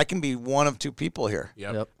 all right, I can be one of two people here.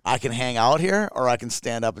 Yep. Yep. I can hang out here, or I can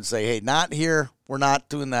stand up and say, hey, not here. We're not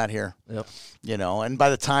doing that here. Yep. And by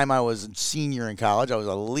the time I was a senior in college, I was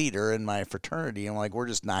a leader in my fraternity. I'm like, we're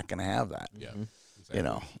just not going to have that. Yeah.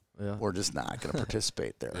 Yeah. We're just not going to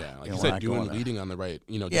participate there. Yeah, like we're you said, not doing going there. leading on the right,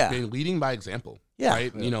 just Yeah. being leading by example. Yeah.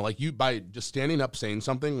 Right. Like you by just standing up saying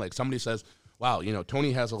something, like somebody says, wow,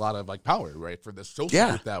 Tony has a lot of like power, right, for the social Yeah.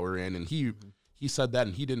 group that we're in, and he said that,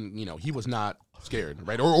 and he didn't, he was not scared,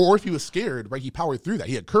 right, or if he was scared, right, he powered through that.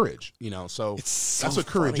 He had courage, so It's so that's what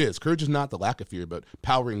courage funny. is. Courage is not the lack of fear, but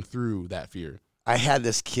powering through that fear. I had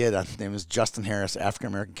this kid. His name was Justin Harris, African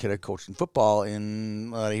American kid. I coached in football.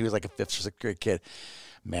 He was like a 5th or 6th grade kid.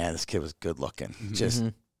 Man, this kid was good looking. Just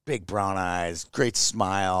big brown eyes, great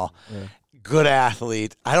smile, good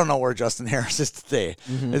athlete. I don't know where Justin Harris is today.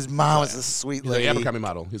 His mom was a sweet He's lady. an Abercrombie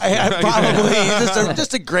model. I probably he's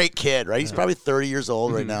just a great kid, right? He's probably 30 years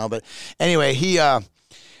old right now. But anyway, he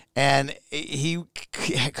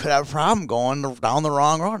could have a problem going down the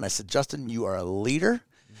wrong road. And I said, Justin, you are a leader.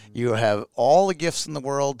 You have all the gifts in the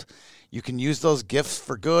world. You can use those gifts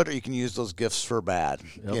for good, or you can use those gifts for bad.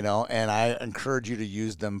 And I encourage you to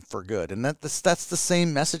use them for good. And that's the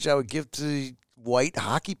same message I would give to white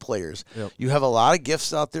hockey players. Yep. You have a lot of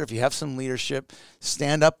gifts out there. If you have some leadership,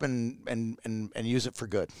 stand up and use it for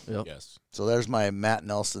good. Yep. Yes. So there's my Matt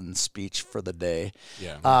Nelson speech for the day.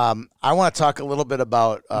 Yeah. I want to talk a little bit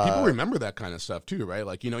about People remember that kind of stuff too, right?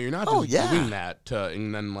 Like, you're not just doing that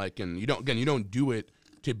and then you don't do it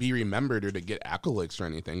to be remembered or to get accolades or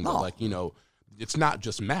anything. No. But it's not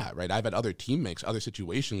just Matt, right? I've had other teammates, other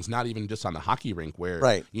situations, not even just on the hockey rink where,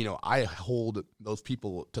 Right. I hold those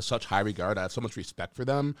people to such high regard. I have so much respect for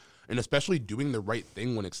them, and especially doing the right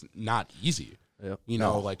thing when it's not easy. Yep.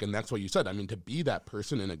 And that's what you said. I mean, to be that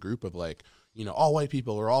person in a group of all white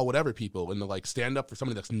people or all whatever people, and to stand up for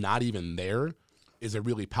somebody that's not even there is a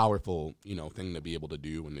really powerful, thing to be able to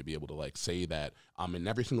do, and to be able to say that. And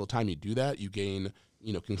every single time you do that, you gain,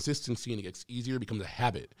 consistency, and it gets easier, it becomes a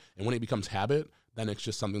habit. And when it becomes habit, then it's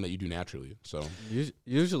just something that you do naturally. So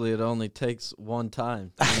Usually it only takes one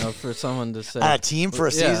time, for someone to say. on a team for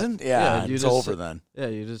a season. Yeah, you it's just over say- then. Yeah,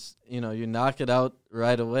 you just you knock it out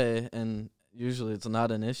right away, and usually it's not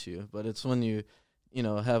an issue. But it's when you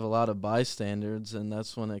have a lot of bystanders, and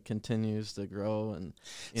that's when it continues to grow. And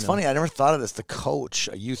It's funny. I never thought of this. The coach,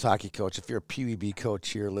 a youth hockey coach, if you're a PWB coach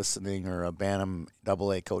here listening, or a Bantam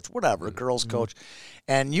AA coach, whatever, a girls coach,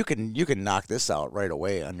 and you can knock this out right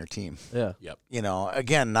away on your team. Yeah. yep.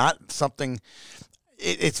 Again, not something.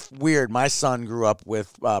 It's weird. My son grew up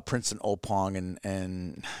with Princeton Opong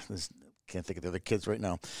and can't think of the other kids right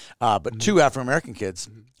now, but two African American kids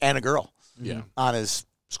and a girl Yeah. on his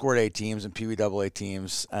scored A teams and PWAA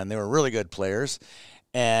teams, and they were really good players.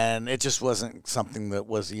 And it just wasn't something that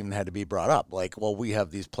was even had to be brought up. Like, well, we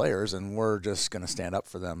have these players, and we're just going to stand up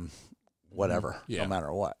for them, whatever, Yeah. no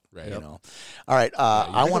matter what. Right. All right. I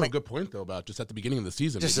I want a to good point though about just at the beginning of the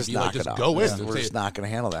season, just maybe knock it just out. go in Yeah, and we're say, just not going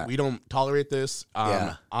to handle that. we don't tolerate this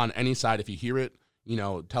Yeah. on any side. If you hear it,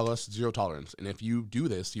 tell us, zero tolerance. And if you do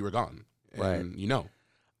this, you are gone. And Right.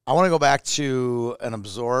 I want to go back to an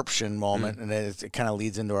absorption moment, and it kind of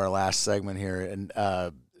leads into our last segment here. And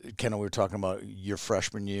Kendall, we were talking about your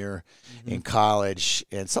freshman year in college,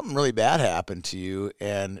 and something really bad happened to you,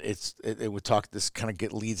 and it would talk. This kind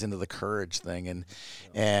of leads into the courage thing,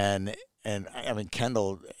 and I mean,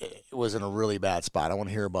 Kendall was in a really bad spot. I want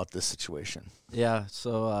to hear about this situation. Yeah.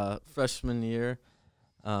 So freshman year,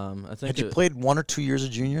 I think Had you played 1 or 2 years of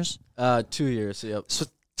juniors? 2 years. Yep. So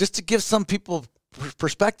just to give some people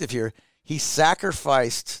perspective here, he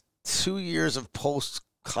sacrificed 2 years of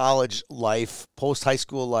post-college life, post-high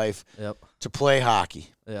school life Yep. to play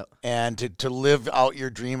hockey Yep. and to live out your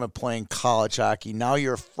dream of playing college hockey. Now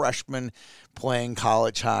you're a freshman playing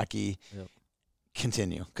college hockey. Yep.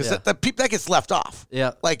 Continue. Because Yeah. that gets left off.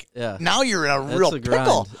 Yeah. Like, Yeah. now you're in a It's real a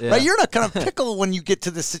pickle, grind, yeah. right? You're in a kind of pickle when you get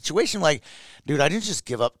to this situation. Like, dude, I didn't just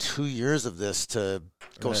give up 2 years of this to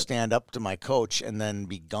go Right. stand up to my coach and then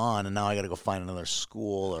be gone, and now I got to go find another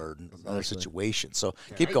school or another Exactly. situation. So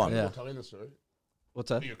keep going. Yeah. Telling the story? What's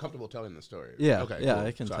that? You're comfortable telling the story? Yeah, Okay. yeah, cool.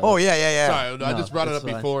 I can Sorry. tell. Oh, yeah. Sorry, I No, just brought it it's up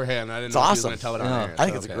fine. beforehand. I didn't It's know if you awesome. were going to tell it on No. air. I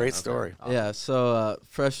think it's a Okay, great okay. story. Yeah, so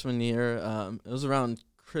freshman year, it was around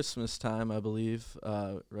Christmas time, I believe,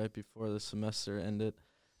 right before the semester ended.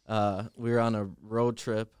 we were on a road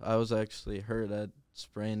trip. I was actually hurt. I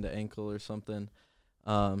sprained an ankle or something.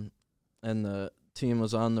 And the team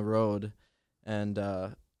was on the road. And,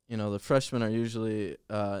 the freshmen are usually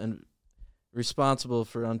responsible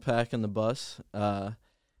for unpacking the bus.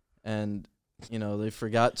 And, they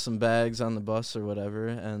forgot some bags on the bus or whatever.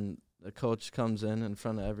 And the coach comes in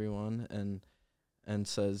front of everyone and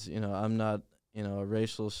says, I'm not, a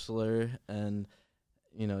racial slur, and,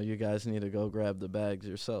 you guys need to go grab the bags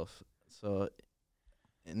yourself. So,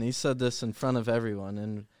 and he said this in front of everyone.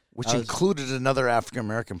 And which included another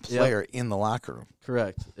African-American player in the locker room.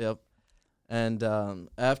 Correct, yep. And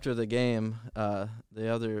after the game, the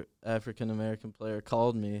other African-American player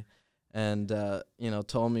called me and,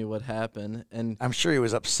 told me what happened. And I'm sure he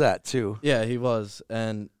was upset, too. Yeah, he was.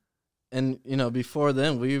 And before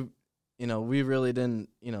then, we really didn't,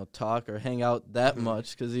 talk or hang out that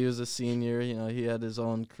much because he was a senior. He had his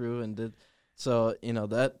own crew and did. So,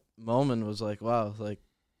 that moment was like, wow, like,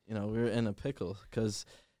 we were in a pickle because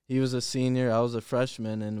he was a senior, I was a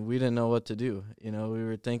freshman, and we didn't know what to do. We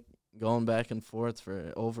were going back and forth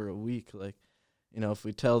for over a week. Like, if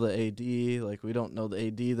we tell the AD, like, we don't know the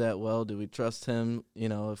AD that well, do we trust him?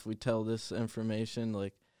 If we tell this information,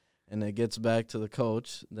 like, and it gets back to the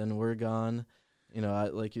coach, then we're gone.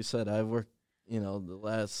 Like you said, I've worked, the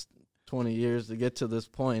last 20 years to get to this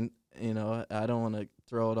point. I don't want to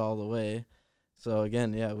throw it all away. So,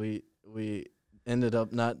 again, yeah, we ended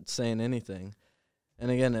up not saying anything. And,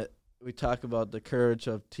 again, we talk about the courage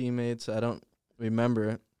of teammates. I don't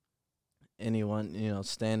remember anyone,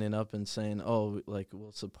 standing up and saying, oh, like,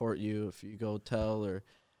 we'll support you if you go tell, or,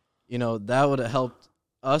 that would have helped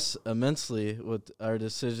us immensely with our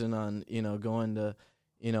decision on,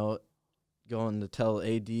 going to tell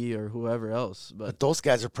AD or whoever else. But those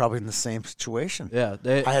guys are probably in the same situation. Yeah.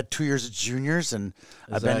 I had 2 years as juniors, and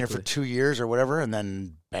I've been here for 2 years or whatever, and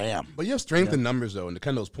then bam. But you have strength in numbers, though, and to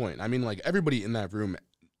Kendall's point. I mean, like, everybody in that room,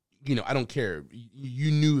 I don't care.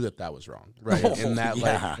 You knew that was wrong, right? And that,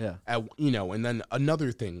 and then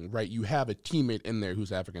another thing, right? You have a teammate in there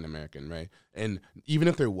who's African-American, right? And even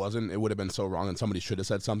if there wasn't, it would have been so wrong and somebody should have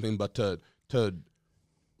said something. But to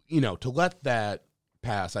let that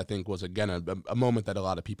pass, I think, was, again, a moment that a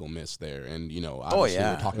lot of people missed there. And, obviously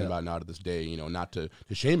we're talking about now to this day, not to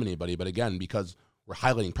shame anybody, but, again, because we're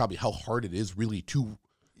highlighting probably how hard it is really to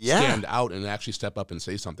stand out and actually step up and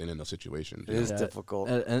say something in those situations. It is difficult.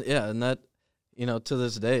 And that, to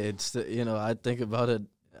this day, it's, I think about it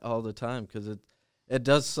all the time because it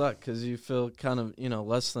does suck because you feel kind of,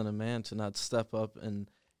 less than a man to not step up and,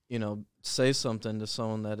 say something to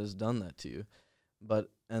someone that has done that to you. But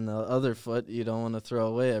on the other foot, you don't want to throw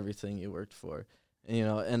away everything you worked for.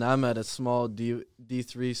 And I'm at a small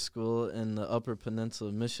D3 school in the Upper Peninsula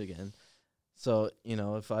of Michigan. So,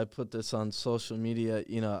 if I put this on social media,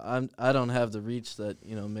 I don't have the reach that,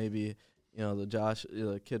 maybe,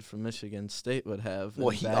 the kid from Michigan State would have. Well,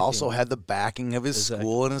 he also had the backing of his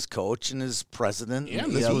school and his coach and his president. Yeah,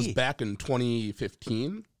 and this was back in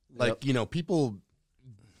 2015. Like, people,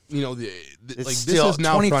 this is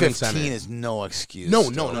now front and center. 2015 is no excuse. No.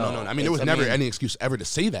 I mean, there was never any excuse ever to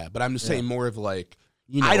say that. But I'm just saying more of like,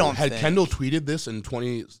 had Kendall tweeted this in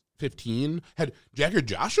 2015, had Jack or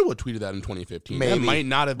Joshua tweeted that in 2015, maybe. That might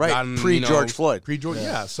not have gotten pre-George Floyd. Pre-George,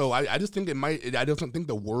 yeah. So I just think I don't think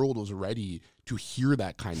the world was ready to hear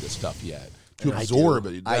that kind of stuff yet. To absorb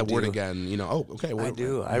that word again, okay. I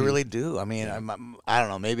do. I really do. I mean, I don't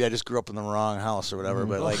know. Maybe I just grew up in the wrong house or whatever,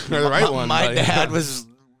 but like the right one. My dad was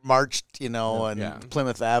marched, and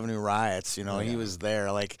Plymouth Avenue riots, he was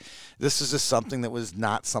there. Like, this is just something that was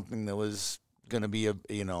not something that was going to be,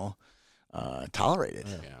 tolerated.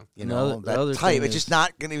 Yeah. That type. It's just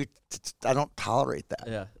not going to be, I don't tolerate that.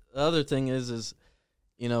 Yeah. The other thing is,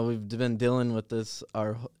 we've been dealing with this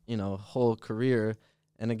our, whole career.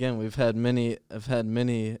 And again, I've had many,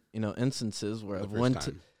 instances where I've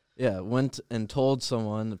went and told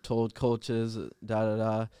someone, told coaches,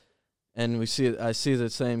 and I see the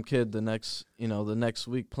same kid the next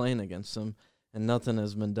week playing against them, and nothing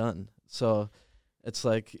has been done. So it's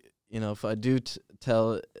like, if I do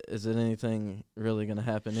tell, is it anything really going to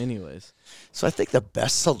happen anyways? So I think the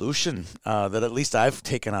best solution that at least I've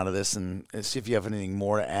taken out of this, and see if you have anything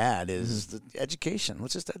more to add, is the education.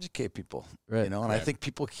 Let's just educate people, right? And I think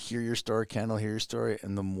people hear your story, Kendall, hear your story,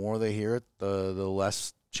 and the more they hear it, the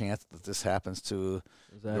less chance that this happens to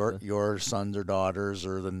your sons or daughters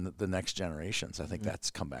or the next generations. I think that's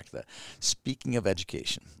come back to that. Speaking of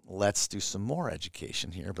education, let's do some more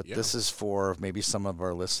education here. But this is for maybe some of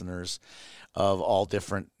our listeners of all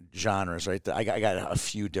different genres, right? I got a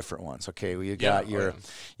few different ones. Okay, well, you got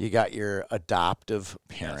you got your adoptive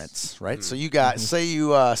parents, right? So you got say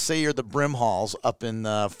you're the Brimhalls up in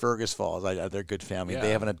Fergus Falls. They're a good family. They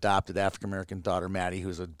have an adopted African American daughter, Maddie,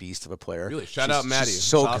 who's a beast of a player. Really, shout out Maddie.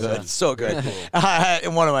 So That's good, awesome. so good.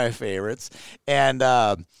 And one of my favorites. And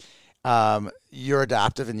you're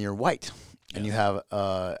adoptive and you're white, and you have.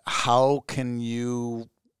 How can you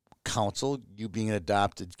counsel, you being an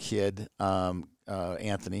adopted kid,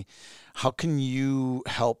 Anthony, how can you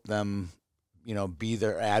help them, be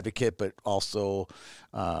their advocate, but also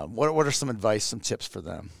what are some advice, some tips for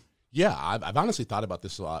them? Yeah, I've honestly thought about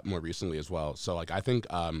this a lot more recently as well. So like I think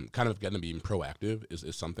kind of getting to being proactive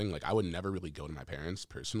is something like I would never really go to my parents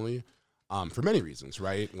personally for many reasons,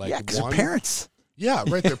 right? Like Yeah, 'cause they're parents. Yeah,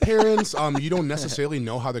 right. They're parents. You don't necessarily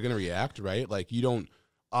know how they're going to react, right? Like you don't,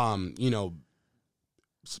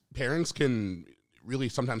 parents can really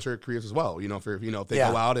sometimes hurt careers as well. If they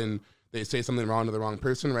go out and they say something wrong to the wrong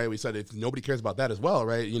person, right? We said if nobody cares about that as well,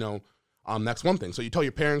 right? That's one thing. So you tell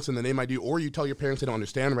your parents and then they might do, or you tell your parents they don't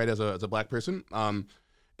understand, right? As a black person. And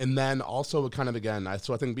then also kind of again, I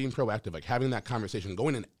think being proactive, like having that conversation,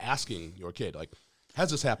 going and asking your kid, like, has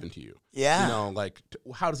this happened to you? Yeah.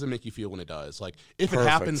 How does it make you feel when it does? Like, if Perfect. it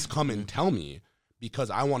happens, come and tell me because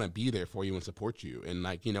I want to be there for you and support you. And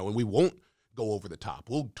and we won't go over the top.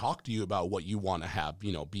 We'll talk to you about what you want to have,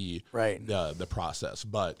 be right. the process.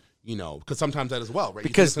 But, because sometimes that as well, right?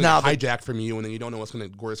 Because you now hijacked from you and then you don't know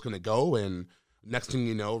where it's going to go. And next thing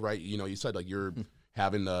you know, right, you said like you're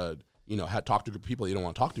having to, talk to people you don't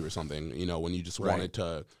want to talk to or something, when you just wanted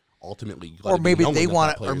to ultimately, or maybe they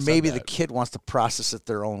want it, or maybe the kid wants to process it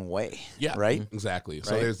their own way. Yeah, right. Exactly.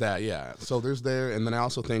 So right? There's that. Yeah. So there's there, and then I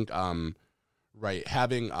also think, right,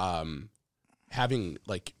 having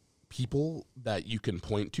like people that you can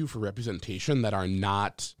point to for representation that are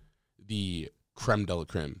not the creme de la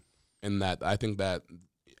creme, and that I think that,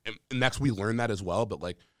 and that's we learn that as well. But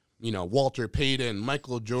like, Walter Payton,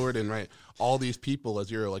 Michael Jordan, right? All these people,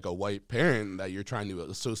 as you're like a white parent that you're trying to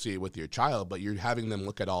associate with your child, but you're having them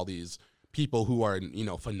look at all these people who are,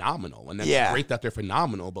 phenomenal. And that's great that they're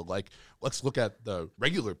phenomenal, but like, let's look at the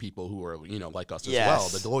regular people who are, like us as well.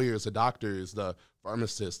 The lawyers, the doctors, the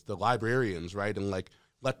pharmacists, the librarians, right? And like,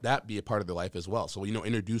 let that be a part of their life as well. So,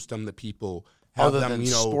 introduce them to people. Have other them, than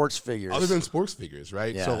sports figures. Other than sports figures,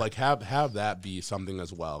 right? Yeah. So like have that be something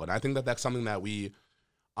as well. And I think that that's something that we,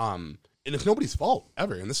 and it's nobody's fault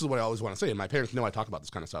ever. And this is what I always want to say. And my parents know I talk about this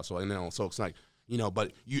kind of stuff. So I know, so it's like,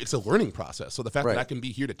 but it's a learning process. So the fact that I can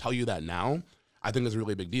be here to tell you that now, I think is a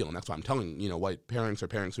really big deal. And that's why I'm telling, white parents or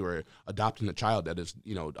parents who are adopting a child that is,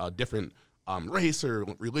 a different race or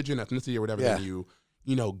religion, ethnicity or whatever, then you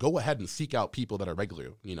go ahead and seek out people that are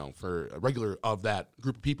regular, for a regular of that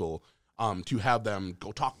group of people, to have them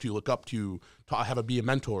go talk to, look up to be a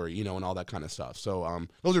mentor, and all that kind of stuff. So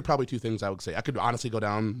those are probably two things I would say. I could honestly go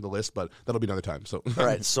down the list, but that'll be another time. So all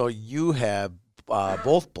right. So you have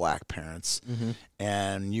both black parents,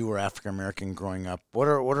 and you were African American growing up. What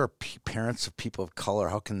are parents of people of color?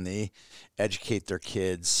 How can they educate their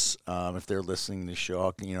kids if they're listening to the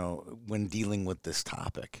show? When dealing with this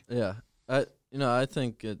topic. Yeah, I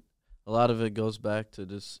think a lot of it goes back to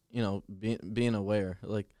just being aware.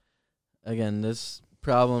 Like, again, this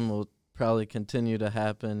problem will probably continue to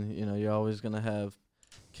happen. You're always going to have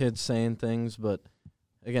kids saying things, but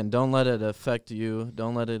again, don't let it affect you.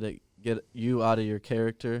 Don't let it get you out of your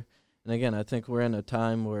character. And again, I think we're in a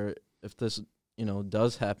time where if this,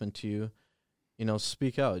 does happen to you,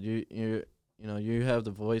 speak out. You have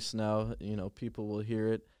the voice now. People will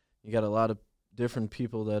hear it. You got a lot of different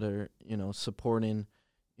people that are, supporting,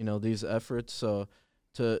 these efforts. So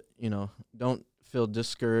don't feel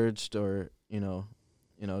discouraged or,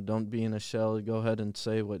 don't be in a shell. Go ahead and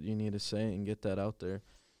say what you need to say and get that out there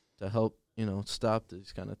to help, stop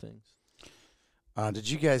these kind of things. Did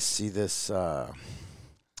you guys see this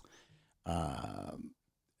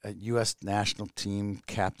U.S. national team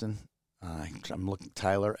captain? I'm looking,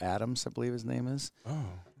 Tyler Adams, I believe his name is.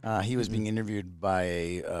 Oh. He was being interviewed by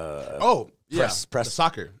a press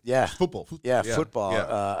soccer. Yeah. Football. Football.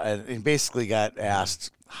 Yeah. And basically got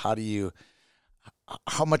asked, how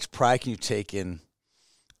much pride can you take in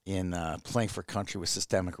playing for a country with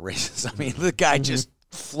systemic racism? I mean, the guy just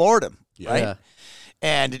floored him, right? Yeah.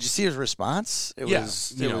 And did you see his response? It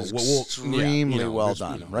was extremely well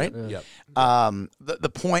done, right? Yeah.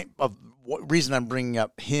 The point of reason I'm bringing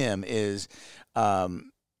up him is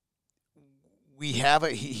we have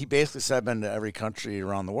he basically said I've been to every country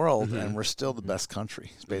around the world and we're still the best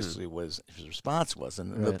country. Basically was his response was.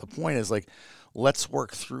 And the point is like, let's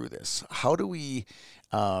work through this. How do we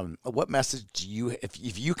What message do you,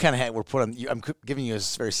 if you kind of were put on, I'm giving you a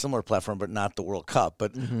very similar platform, but not the World Cup,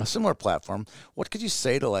 but a similar platform. What could you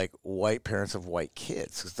say to like white parents of white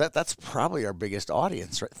kids? Because that's probably our biggest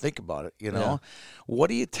audience, right? Think about it, you know. Yeah. What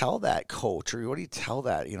do you tell that coach, or what do you tell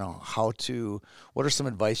that, what are some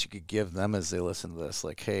advice you could give them as they listen to this?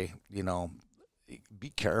 Like, hey, be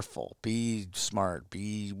careful, be smart,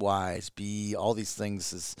 be wise, be all these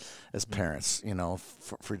things as parents,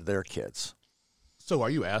 for their kids. So are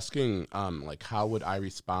you asking, like, how would I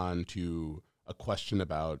respond to a question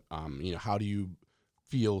about, how do you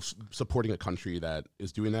feel supporting a country that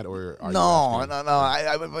is doing that, or are No. you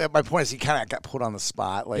asking, My point is, he kind of got put on the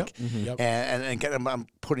spot, like, Yep. and I'm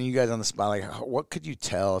putting you guys on the spot. Like, what could you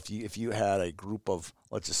tell if you had a group of,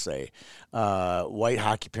 let's just say, white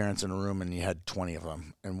hockey parents in a room, and you had 20 of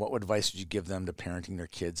them, and what advice would you give them to parenting their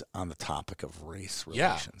kids on the topic of race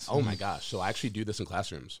relations? Oh my gosh! So I actually do this in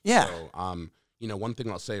classrooms. Yeah. So, one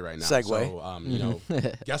thing I'll say right now. Segue.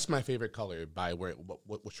 So, guess my favorite color by what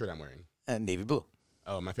shirt I'm wearing. And navy blue.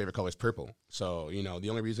 Oh, my favorite color is purple. So, the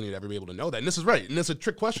only reason you'd ever be able to know that, and this is right, and this is a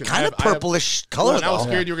trick question. Kind of purplish color, I was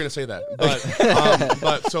though. scared you were going to say that.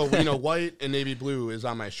 But so, white and navy blue is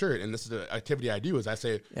on my shirt, and this is the activity I do is I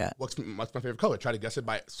say, what's my favorite color? Try to guess it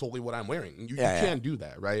by solely what I'm wearing. You can't do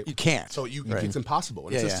that, right? You can't. So it's impossible.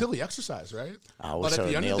 And it's a silly exercise, right? But at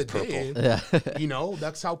the end of the purple. day,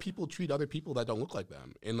 that's how people treat other people that don't look like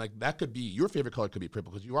them. And like that could be, your favorite color could be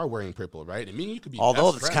purple because you are wearing purple, right? And you could be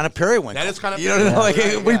Although it's kind of periwinkle. That is kind of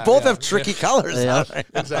we both have tricky colors. Yeah. Right?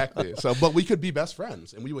 Exactly. So, but we could be best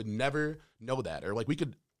friends, and we would never know that, or like we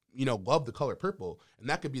could, love the color purple, and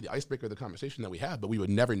that could be the icebreaker of the conversation that we have. But we would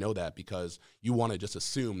never know that because you want to just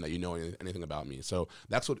assume that you know anything about me. So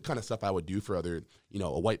that's what kind of stuff I would do for other,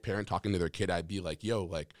 a white parent talking to their kid. I'd be like, yo,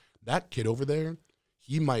 like that kid over there,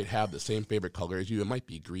 he might have the same favorite color as you. It might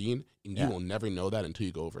be green, and you will never know that until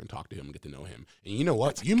you go over and talk to him and get to know him. And you know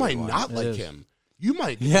what? You might not like him. You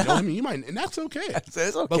might know him, and that's okay. It's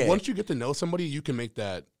okay. But once you get to know somebody, you can make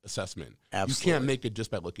that assessment. Absolutely. You can't make it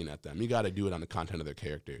just by looking at them. You got to do it on the content of their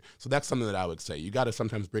character. So that's something that I would say. You got to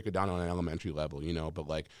sometimes break it down on an elementary level, but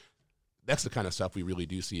like that's the kind of stuff we really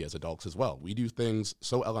do see as adults as well. We do things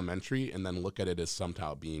so elementary and then look at it as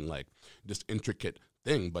somehow being like this intricate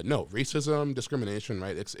thing. But no, racism, discrimination,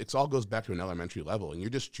 right? It's all goes back to an elementary level, and you're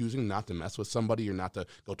just choosing not to mess with somebody or not to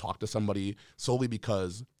go talk to somebody solely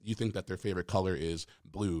because you think that their favorite color is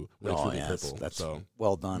blue when it's really purple. That's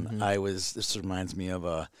well done. This reminds me of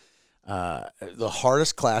the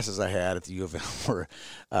hardest classes I had at the U of M were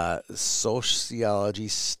sociology,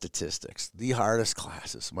 statistics. The hardest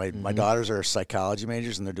classes. My daughters are psychology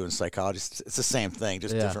majors, and they're doing psychology. It's the same thing,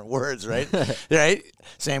 just different words, right? Right?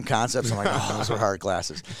 Same concepts. I'm like, oh, those were hard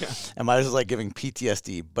classes. And mine was like giving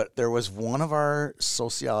PTSD. But there was one of our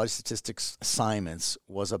sociology statistics assignments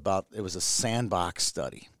it was a sandbox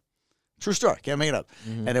study. True story. Can't make it up.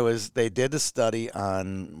 And they did a study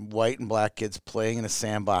on white and black kids playing in a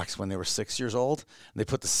sandbox when they were 6 years old. And they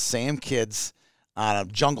put the same kids on a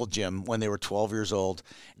jungle gym when they were 12 years old.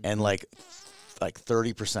 And like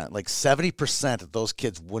 30%, like 70% of those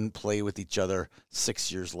kids wouldn't play with each other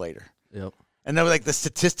 6 years later. Yep. And then like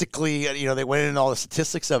statistically, they went into all the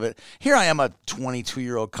statistics of it. Here I am, a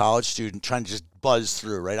 22-year-old college student trying to just buzz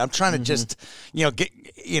through, right? I'm trying to just, get,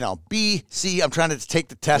 B, C, I'm trying to take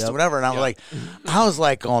the test or whatever. And I was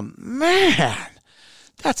like, oh man,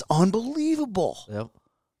 that's unbelievable. Yep.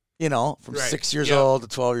 From 6 years old to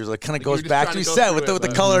 12 years old. It kind of goes back to you go said through with it,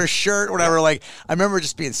 the color of shirt or whatever. Like, I remember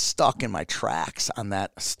just being stuck in my tracks on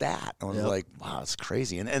that stat. I was like, wow, it's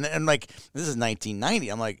crazy. And like, this is 1990.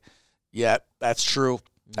 I'm like, yeah, that's true.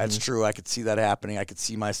 That's true. I could see that happening. I could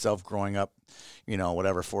see myself growing up,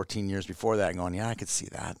 14 years before that and going, yeah, I could see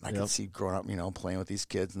that. I could see growing up, playing with these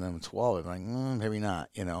kids, and then 12, I'm like, maybe not,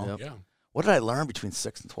 Yep. Yeah. What did I learn between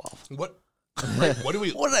 6 and 12? What do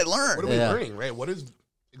we What did I learn? What are we learning, right? What is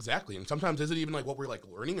exactly? And sometimes is it even like what we're like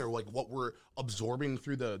learning or like what we're absorbing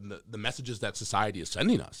through the messages that society is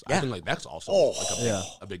sending us? I think like that's also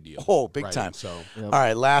a big deal. Oh, big right? time. So all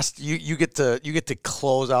right, last you get to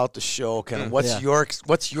close out the show. Kind of what's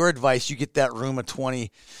your advice? You get that room of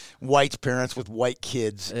 20 white parents with white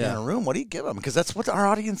kids in a room. What do you give them? Because that's what our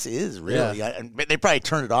audience is really. And they probably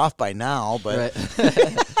turned it off by now, but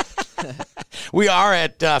we are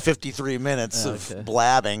at 53 minutes of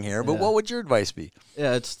blabbing here. But what would your advice be?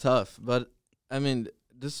 Yeah, it's tough, but I mean,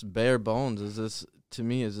 this bare bones is this to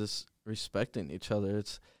me is this respecting each other.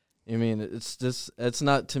 It's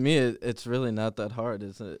not to me. It's really not that hard.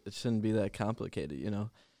 It shouldn't be that complicated.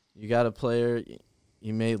 You got a player.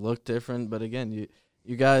 You may look different, but again,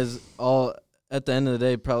 you guys all at the end of the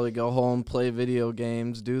day, probably go home, play video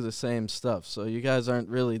games, do the same stuff. So you guys aren't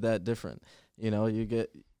really that different. You know, you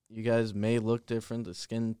guys may look different, the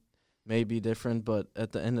skin may be different, but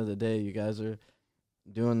at the end of the day, you guys are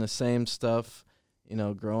doing the same stuff, you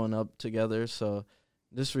know, growing up together. So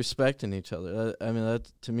just respecting each other. I mean, that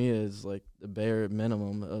to me is like the bare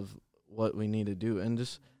minimum of what we need to do. And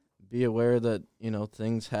just be aware that, you know,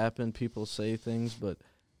 things happen, people say things, but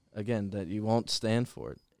again, that you won't stand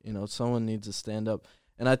for it. You know, someone needs to stand up.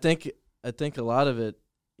 And I think a lot of it,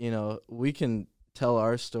 you know, we can tell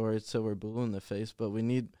our stories till we're blue in the face, but we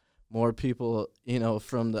need more people, you know,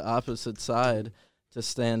 from the opposite side to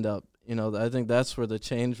stand up. You know, I think that's where the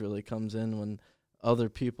change really comes in, when other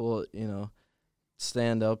people, you know,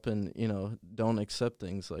 stand up and, you know, don't accept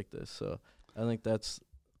things like this. So I think that's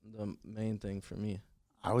the main thing for me.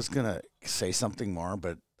 I was going to say something more,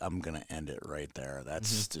 but I'm going to end it right there.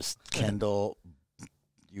 That's just Kendall.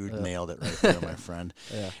 You nailed it right there, my friend.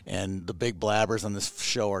 Yeah. And the big blabbers on this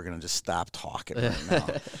show are going to just stop talking right now.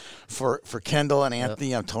 For Kendall and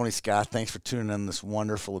Anthony, I'm Tony Scott. Thanks for tuning in. This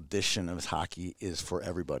wonderful edition of Hockey is for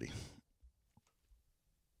Everybody.